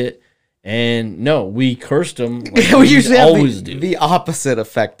behind it. And no, we cursed them like we usually always have do. The opposite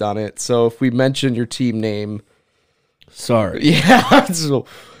effect on it. So if we mention your team name, sorry. Yeah, so,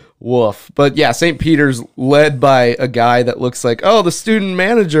 woof. But yeah, St. Peter's led by a guy that looks like, oh, the student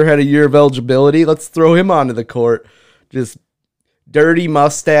manager had a year of eligibility. Let's throw him onto the court. Just dirty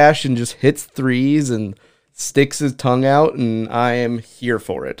mustache and just hits threes and sticks his tongue out, and I am here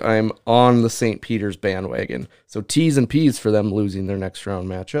for it. I am on the St. Peter's bandwagon. So T's and P's for them losing their next round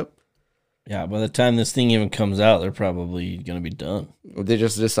matchup. Yeah, by the time this thing even comes out, they're probably going to be done. They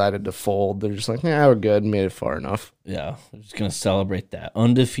just decided to fold. They're just like, we're good. Made it far enough. Yeah, they're just going to celebrate that.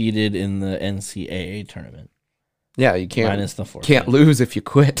 Undefeated in the NCAA tournament. Yeah, you can't, minus the forfeit. Can't lose if you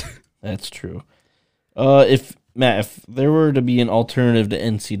quit. That's true. If there were to be an alternative to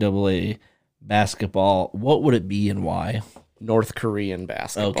NCAA basketball, what would it be and why? North Korean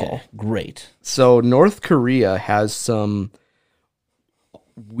basketball. Okay, great. So North Korea has some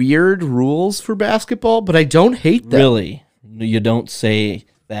weird rules for basketball, but I don't hate them. Really? You don't say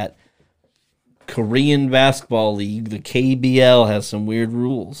that. Korean Basketball League, the KBL, has some weird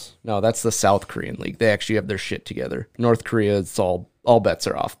rules. No, that's the South Korean League. They actually have their shit together. North Korea, it's all bets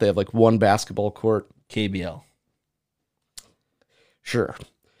are off. They have like one basketball court. KBL. Sure.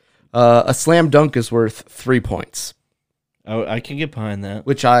 A slam dunk is worth 3 points. I can get behind that.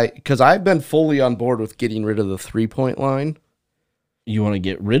 Because I've been fully on board with getting rid of the 3-point line. You want to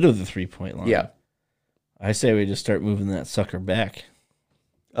get rid of the 3-point line? Yeah. I say we just start moving that sucker back.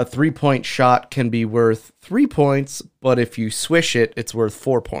 A 3-point shot can be worth 3 points, but if you swish it, it's worth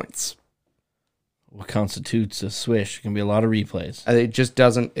 4 points. What constitutes a swish? It can be a lot of replays. It just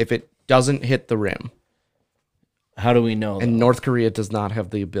doesn't, if it doesn't hit the rim. How do we know that? And North Korea does not have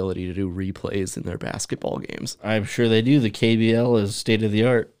the ability to do replays in their basketball games. I'm sure they do. The KBL is state of the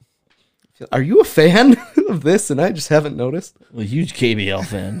art. Are you a fan of this and I just haven't noticed? I'm a huge KBL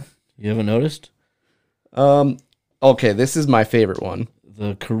fan. You haven't noticed? Okay, this is my favorite one.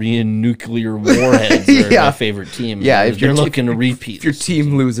 The Korean nuclear warheads are my favorite team. Yeah, if you're looking to repeat. If your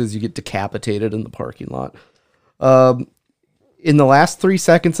team loses, you get decapitated in the parking lot. In the last 3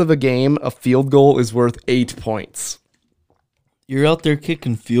 seconds of a game, a field goal is worth 8 points. You're out there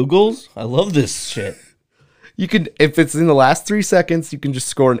kicking field goals? I love this shit. You can, if it's in the last 3 seconds, you can just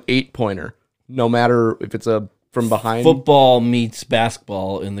score an 8-pointer, no matter if it's from behind. Football meets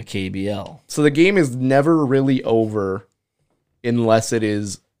basketball in the KBL. So the game is never really over unless it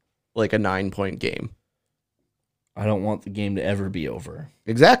is like a 9-point game. I don't want the game to ever be over.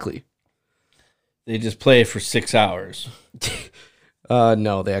 Exactly. They just play it for 6 hours.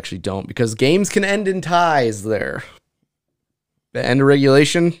 No, they actually don't, because games can end in ties there. The end of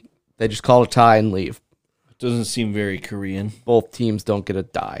regulation, they just call it a tie and leave. Doesn't seem very Korean. Both teams don't get a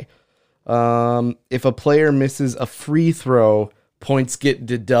die. If a player misses a free throw, points get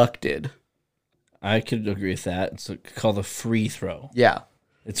deducted. I could agree with that. It's called a free throw. Yeah.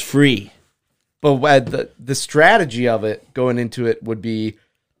 It's free. But the strategy of it going into it would be,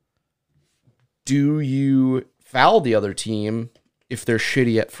 do you foul the other team if they're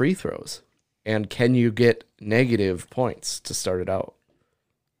shitty at free throws? And can you get negative points to start it out?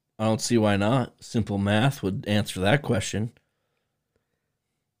 I don't see why not. Simple math would answer that question.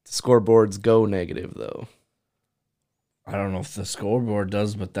 Scoreboards go negative, though. I don't know if the scoreboard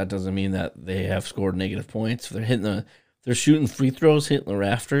does, but that doesn't mean that they have scored negative points. If they're shooting free throws, hitting the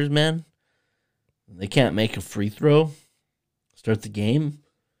rafters, man. They can't make a free throw. Start the game.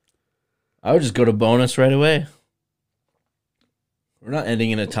 I would just go to bonus right away. We're not ending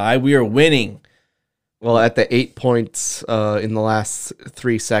in a tie. We are winning. Well, at the 8 points in the last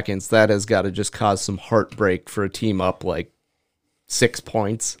 3 seconds, that has got to just cause some heartbreak for a team up like 6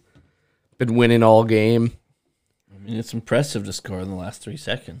 points. Been winning all game. I mean, it's impressive to score in the last 3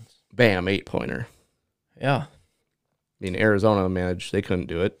 seconds. Bam, 8-pointer. Yeah. I mean, Arizona managed. They couldn't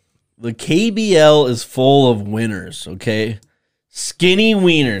do it. The KBL is full of winners, okay? Skinny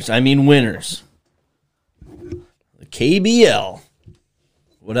wieners. I mean winners. The KBL.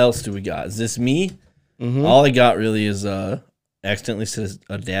 What else do we got? Is this me? Mm-hmm. All I got really is accidentally said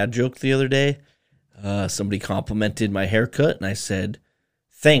a dad joke the other day. Somebody complimented my haircut, and I said,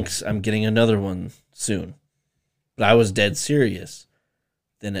 thanks, I'm getting another one soon. But I was dead serious.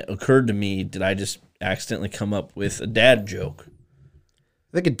 Then it occurred to me, did I just accidentally come up with a dad joke?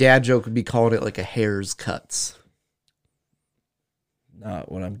 I think a dad joke would be calling it like a hair's cuts.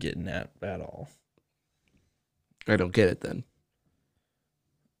 Not what I'm getting at all. I don't get it then.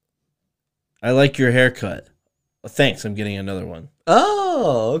 I like your haircut. Well, thanks, I'm getting another one.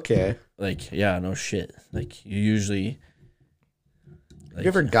 Oh, okay. Like, yeah, no shit. Like, you usually... Like, you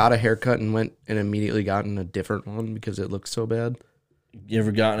ever got a haircut and went and immediately gotten a different one because it looked so bad? You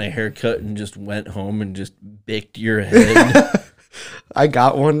ever gotten a haircut and just went home and just bicked your head? I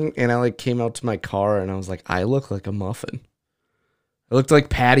got one and I like came out to my car and I was like, I look like a muffin. I looked like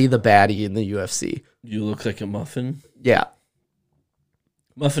Patty the Batty in the UFC. You look like a muffin? Yeah.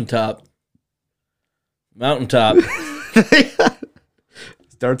 Muffin top. Mountaintop.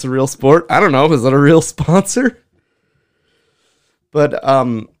 Starts a real sport. I don't know. Is that a real sponsor? But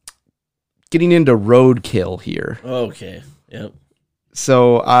getting into roadkill here. Okay. Yep.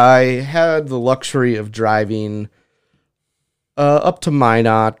 So I had the luxury of driving up to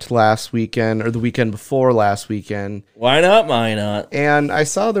Minot last weekend, or the weekend before last weekend. Why not Minot? And I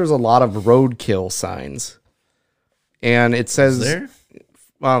saw there's a lot of roadkill signs. And it says... there?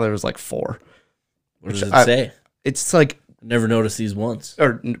 Well, there was like 4. What does it say? It's like... Never noticed these once.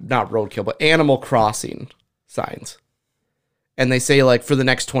 Or not roadkill, but Animal Crossing signs. And they say like for the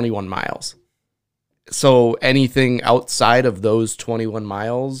next 21 miles. So anything outside of those 21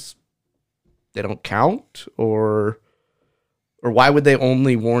 miles, they don't count? Or why would they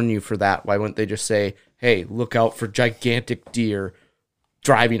only warn you for that? Why wouldn't they just say, hey, look out for gigantic deer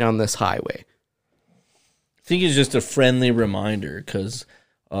driving on this highway? I think it's just a friendly reminder because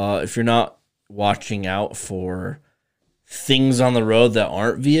if you're not watching out for things on the road that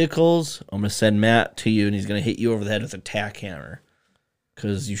aren't vehicles, I'm going to send Matt to you and he's going to hit you over the head with a tack hammer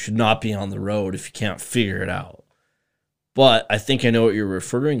because you should not be on the road if you can't figure it out. But I think I know what you're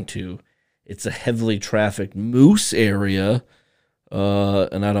referring to. It's a heavily trafficked moose area,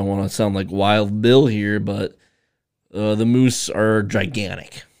 and I don't want to sound like Wild Bill here, but the moose are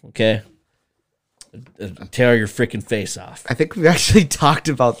gigantic, okay? Tear your freaking face off. I think we've actually talked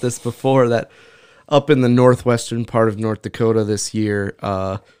about this before, that up in the northwestern part of North Dakota this year,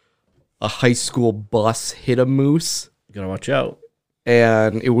 a high school bus hit a moose. You gotta watch out.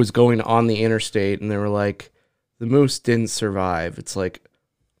 And it was going on the interstate, and they were like, the moose didn't survive. It's like,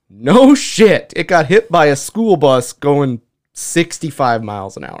 no shit. It got hit by a school bus going 65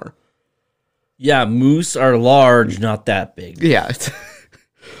 miles an hour. Yeah, moose are large, not that big. Yeah.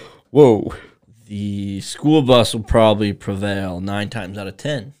 Whoa. The school bus will probably prevail 9 times out of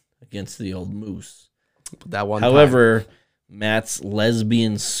 10 against the old moose. That one However, Matt's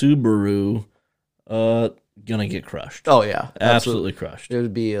lesbian Subaru, gonna get crushed. Oh yeah, absolutely crushed.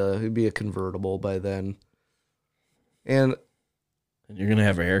 It'd be a convertible by then, and you're gonna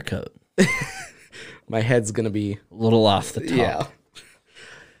have a haircut. My head's gonna be a little off the top. Yeah.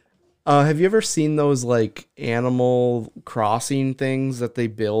 Have you ever seen those like Animal Crossing things that they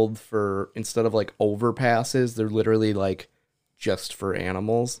build for instead of like overpasses? They're literally like just for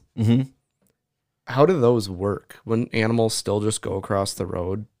animals. Mm-hmm. How do those work when animals still just go across the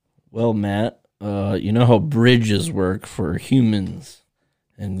road? Well, Matt, you know how bridges work for humans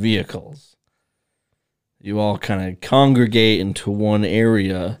and vehicles. You all kind of congregate into one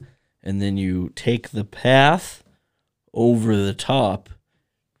area, and then you take the path over the top,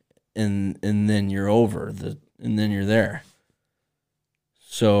 and then you're and then you're there.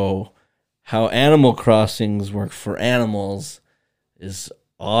 So how Animal Crossings work for animals is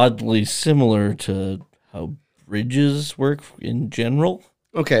oddly similar to how bridges work in general.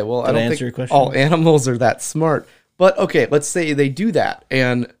 Okay, well, I don't answer think your question? all animals are that smart. But okay, let's say they do that,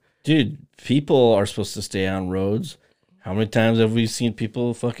 and dude, people are supposed to stay on roads. How many times have we seen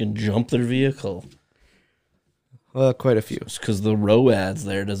people fucking jump their vehicle? Quite a few. Just because the ROAD's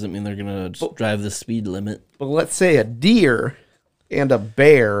there doesn't mean they're gonna drive the speed limit. But let's say a deer and a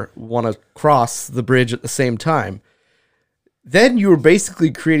bear want to cross the bridge at the same time. Then you're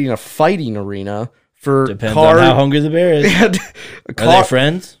basically creating a fighting arena for Depends on how hungry the bear is. And Are they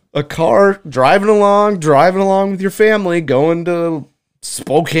friends? A car driving along with your family, going to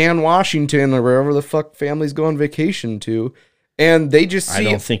Spokane, Washington, or wherever the fuck family's going vacation to, and they just see.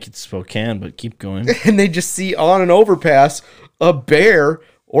 I don't think it's Spokane, but keep going. And they just see on an overpass a bear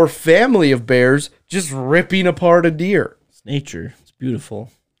or family of bears just ripping apart a deer. It's nature. It's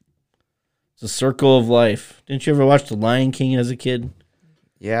beautiful. It's a circle of life. Didn't you ever watch The Lion King as a kid?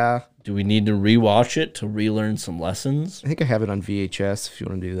 Yeah. Do we need to rewatch it to relearn some lessons? I think I have it on VHS if you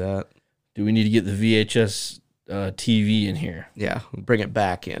want to do that. Do we need to get the VHS TV in here? Yeah, bring it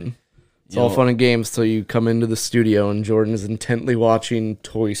back in. It's all fun and games till you come into the studio and Jordan is intently watching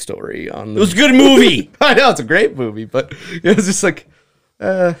Toy Story on the... It was a good movie! I know, it's a great movie, but it was just like,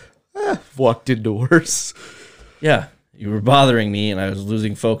 walked indoors. Yeah, you were bothering me and I was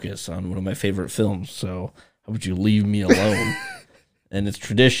losing focus on one of my favorite films, so how would you leave me alone? And it's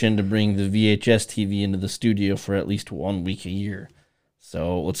tradition to bring the VHS TV into the studio for at least 1 week a year.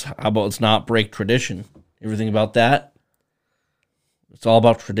 So how about let's not break tradition? Everything about that? It's all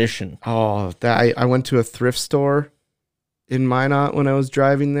about tradition. Oh, I went to a thrift store in Minot when I was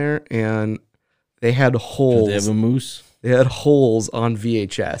driving there, and they had holes. Do they have a moose? They had holes on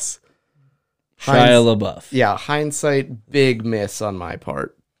VHS. Shia LaBeouf. Yeah, hindsight, big miss on my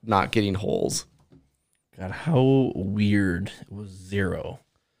part, not getting holes. God, how weird was Zero?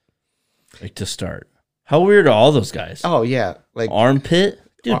 Like to start. How weird are all those guys? Oh, yeah. Like Armpit?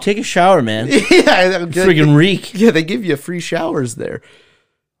 Dude, take a shower, man. Yeah. Friggin' reek. Yeah, they give you free showers there.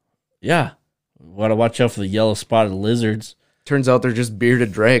 Yeah. Want to watch out for the yellow spotted lizards. Turns out they're just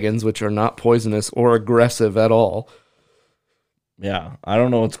bearded dragons, which are not poisonous or aggressive at all. Yeah, I don't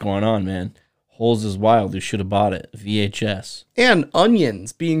know what's going on, man. Holes is wild. You should have bought it. VHS. And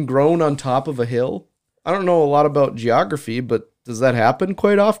onions being grown on top of a hill. I don't know a lot about geography, but does that happen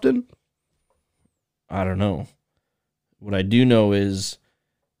quite often? I don't know. What I do know is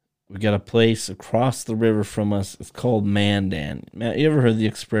we got a place across the river from us. It's called Mandan. Matt, you ever heard the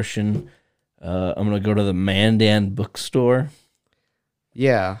expression, I'm going to go to the Mandan bookstore?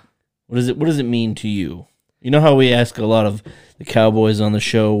 Yeah. What does it mean to you? You know how we ask a lot of the cowboys on the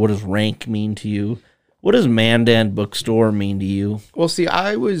show, what does rank mean to you? What does Mandan bookstore mean to you? Well, see,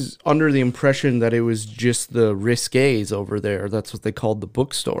 I was under the impression that it was just the risques over there. That's what they called the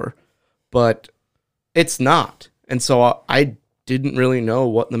bookstore. But it's not. And so I didn't really know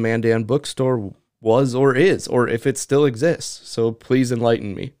what the Mandan bookstore was or is, or if it still exists. So please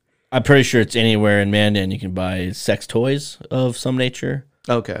enlighten me. I'm pretty sure it's anywhere in Mandan you can buy sex toys of some nature.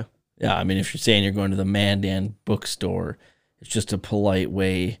 Okay. Yeah, I mean, if you're saying you're going to the Mandan bookstore, it's just a polite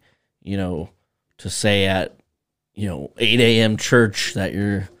way, to say at, 8 a.m. church that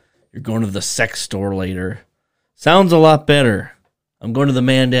you're going to the sex store later. Sounds a lot better. I'm going to the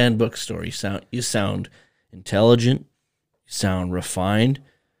Mandan bookstore. You sound intelligent. You sound refined.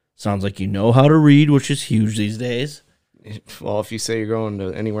 Sounds like you know how to read, which is huge these days. Well, if you say you're going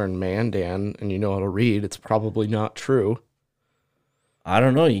to anywhere in Mandan and you know how to read, it's probably not true. I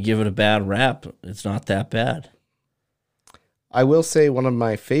don't know. You give it a bad rap. It's not that bad. I will say one of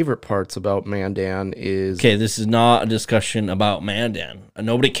my favorite parts about Mandan is... Okay, this is not a discussion about Mandan.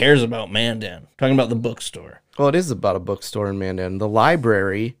 Nobody cares about Mandan. I'm talking about the bookstore. Well, it is about a bookstore in Mandan. The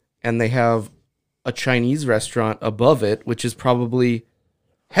library, and they have a Chinese restaurant above it, which is probably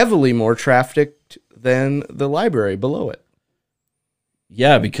heavily more trafficked than the library below it.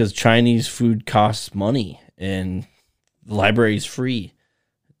 Yeah, because Chinese food costs money and the library is free.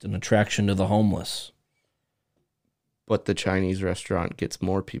 It's an attraction to the homeless. But the Chinese restaurant gets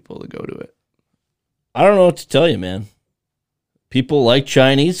more people to go to it. I don't know what to tell you, man. People like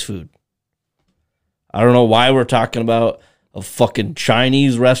Chinese food. I don't know why we're talking about a fucking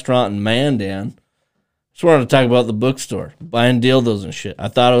Chinese restaurant in Mandan. Just wanted to talk about the bookstore, buying dildos and shit. I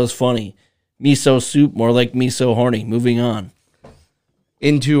thought it was funny. Miso soup, more like miso horny. Moving on.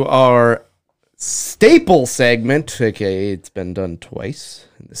 Into our staple segment. Okay, it's been done twice.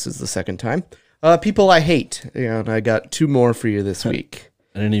 This is the second time. People I hate. And I got 2 more for you this week.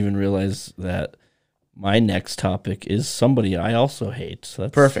 I didn't even realize that my next topic is somebody I also hate. So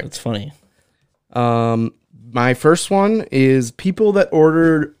that's perfect. That's funny. My first one is people that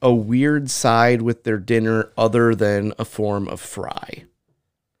ordered a weird side with their dinner other than a form of fry.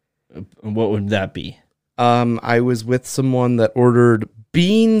 What would that be? I was with someone that ordered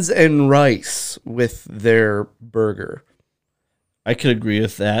beans and rice with their burger. I could agree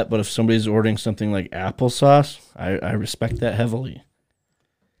with that, but if somebody's ordering something like applesauce, I respect that heavily.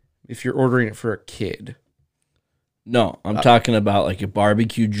 If you're ordering it for a kid. No, I'm talking about like a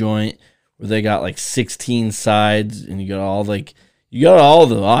barbecue joint where they got like 16 sides and you got all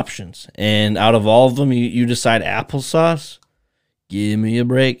the options. And out of all of them, you decide applesauce. Give me a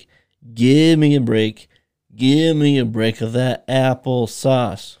break. Give me a break. Give me a break of that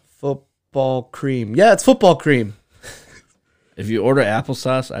applesauce. Football cream. Yeah, it's football cream. If you order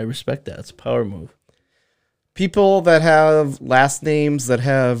applesauce, I respect that. It's a power move. People that have last names that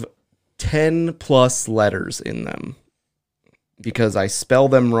have 10 plus letters in them. Because I spell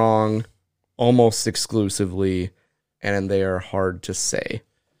them wrong almost exclusively, and they are hard to say.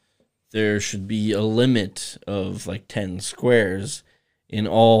 There should be a limit of like 10 squares in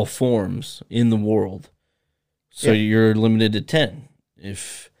all forms in the world. So you're limited to 10. And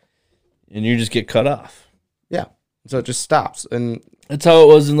you just get cut off. Yeah. So it just stops. And that's how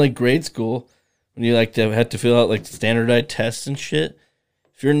it was in like grade school when you like to have to fill out like standardized tests and shit.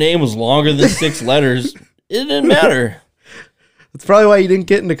 If your name was longer than 6 letters, it didn't matter. That's probably why you didn't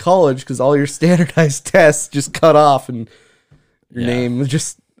get into college, because all your standardized tests just cut off and your name was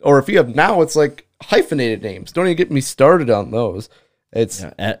just, or if you have now, it's like hyphenated names. Don't even get me started on those. It's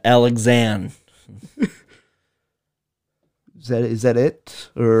Alexand. Is that it?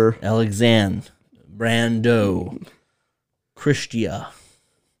 Or Alexand, Brando, Christia.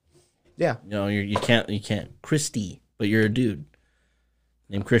 Yeah. You know, you can't Christy, but you're a dude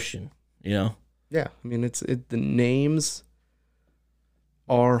named Christian, you know? Yeah. I mean, the names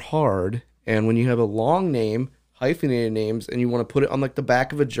are hard, and when you have a long name, hyphenated names, and you want to put it on like the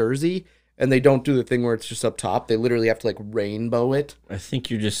back of a jersey, and they don't do the thing where it's just up top, they literally have to like rainbow it. I think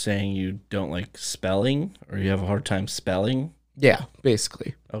you're just saying you don't like spelling, or you have a hard time spelling. Yeah,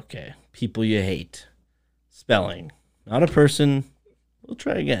 basically. Okay. People you hate. Spelling. Not a person. We'll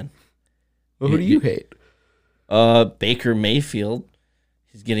try again. Well, who do you hate? Baker Mayfield.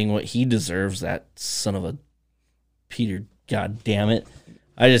 He's getting what he deserves, that son of a Peter. God damn it.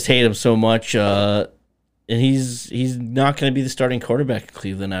 I just hate him so much. And he's not going to be the starting quarterback in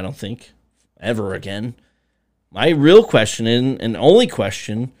Cleveland, I don't think, ever again. My real question and only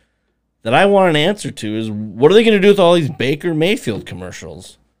question that I want an answer to is, what are they going to do with all these Baker Mayfield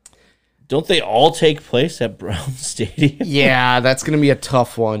commercials? Don't they all take place at Brown Stadium? Yeah, that's going to be a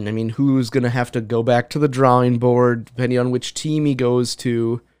tough one. I mean, who's going to have to go back to the drawing board, depending on which team he goes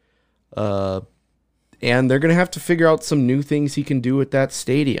to. And they're going to have to figure out some new things he can do at that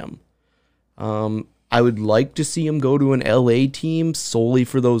stadium. I would like to see him go to an LA team solely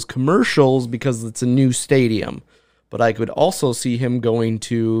for those commercials because it's a new stadium. But I could also see him going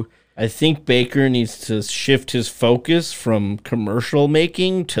to... I think Baker needs to shift his focus from commercial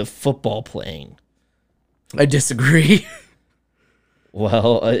making to football playing. I disagree.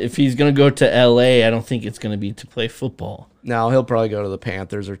 Well, if he's going to go to LA, I don't think it's going to be to play football. No, he'll probably go to the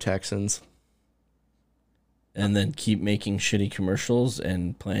Panthers or Texans. And then keep making shitty commercials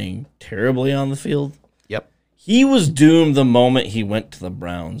and playing terribly on the field. Yep. He was doomed the moment he went to the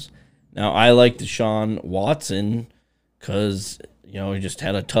Browns. Now, I like Deshaun Watson because, you know, he just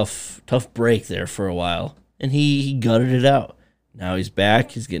had a tough break there for a while. And he gutted it out. Now he's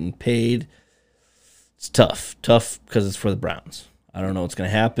back. He's getting paid. It's tough. Tough because it's for the Browns. I don't know what's going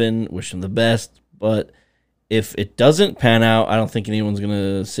to happen. Wish him the best. But if it doesn't pan out, I don't think anyone's going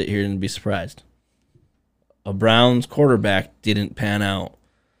to sit here and be surprised. A Browns quarterback didn't pan out.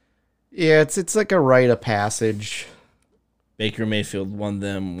 Yeah, it's like a rite of passage. Baker Mayfield won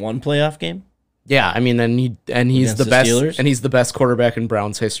them one playoff game? Yeah, I mean, he's Against the the best, Steelers? and he's the best quarterback in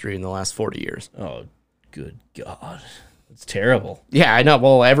Browns history in the last 40 years. Oh, good God. It's terrible. Yeah, I know.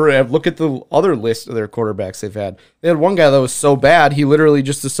 Well, look at the other list of their quarterbacks they've had. They had one guy that was so bad, he literally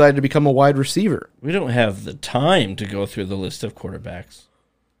just decided to become a wide receiver. We don't have the time to go through the list of quarterbacks.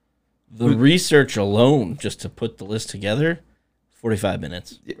 The research alone, just to put the list together, 45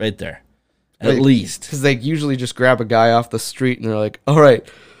 minutes right there. At least. Because they usually just grab a guy off the street and they're like, all right,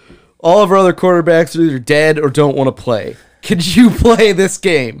 all of our other quarterbacks are either dead or don't want to play. Could you play this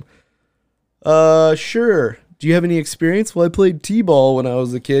game? Sure. Do you have any experience? Well, I played T-ball when I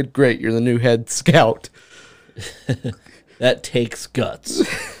was a kid. Great, you're the new head scout. That takes guts.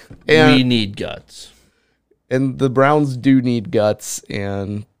 And- we need guts. And the Browns do need guts,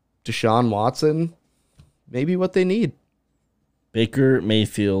 and Deshaun Watson, maybe what they need. Baker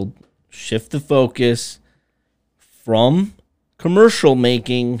Mayfield, shift the focus from commercial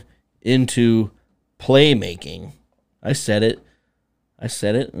making into play making. I said it,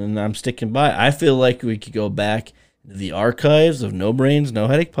 and I'm sticking by it. I feel like we could go back into the archives of No Brains, No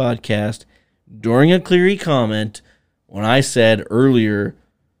Headache podcast during a Cleary comment when I said earlier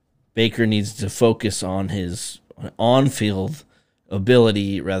Baker needs to focus on his on-field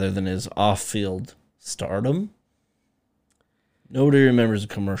ability rather than his off-field stardom. Nobody remembers a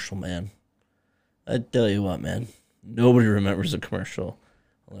commercial, man. I tell you what, man. Nobody remembers a commercial.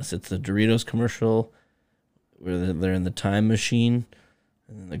 Unless it's the Doritos commercial where they're in the time machine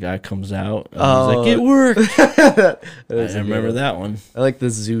and then the guy comes out and he's like, it worked. I remember that one. I like the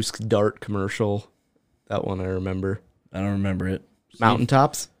Zeus dart commercial. That one I remember. I don't remember it.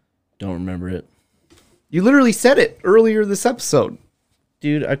 Mountaintops? Don't remember it. You literally said it earlier this episode.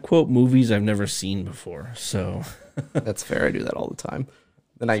 Dude, I quote movies I've never seen before, so... That's fair. I do that all the time.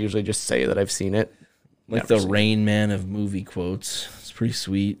 Then I usually just say that I've seen it. Like the Rain Man of movie quotes. It's pretty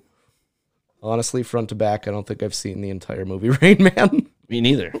sweet. Honestly, front to back, I don't think I've seen the entire movie Rain Man. Me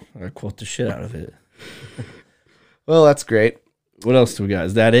neither. I quote the shit out of it. Well, that's great. What else do we got?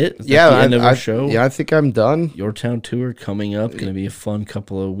 Is that it? Is Yeah, that the end of our show? Yeah, I think I'm done. Your Town tour coming up. Going to be a fun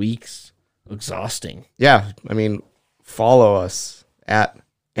couple of weeks. Exhausting. Yeah, I mean, follow us at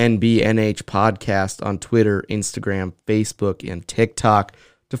NBNH Podcast on Twitter, Instagram, Facebook, and TikTok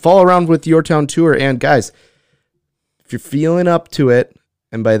to follow around with Your Town Tour. And guys, if you're feeling up to it,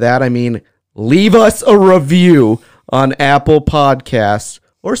 and by that I mean leave us a review on Apple Podcasts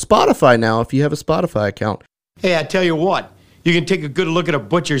or Spotify now if you have a Spotify account. Hey, I tell you what, you can take a good look at a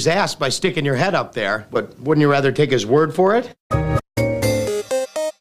butcher's ass by sticking your head up there, but wouldn't you rather take his word for it?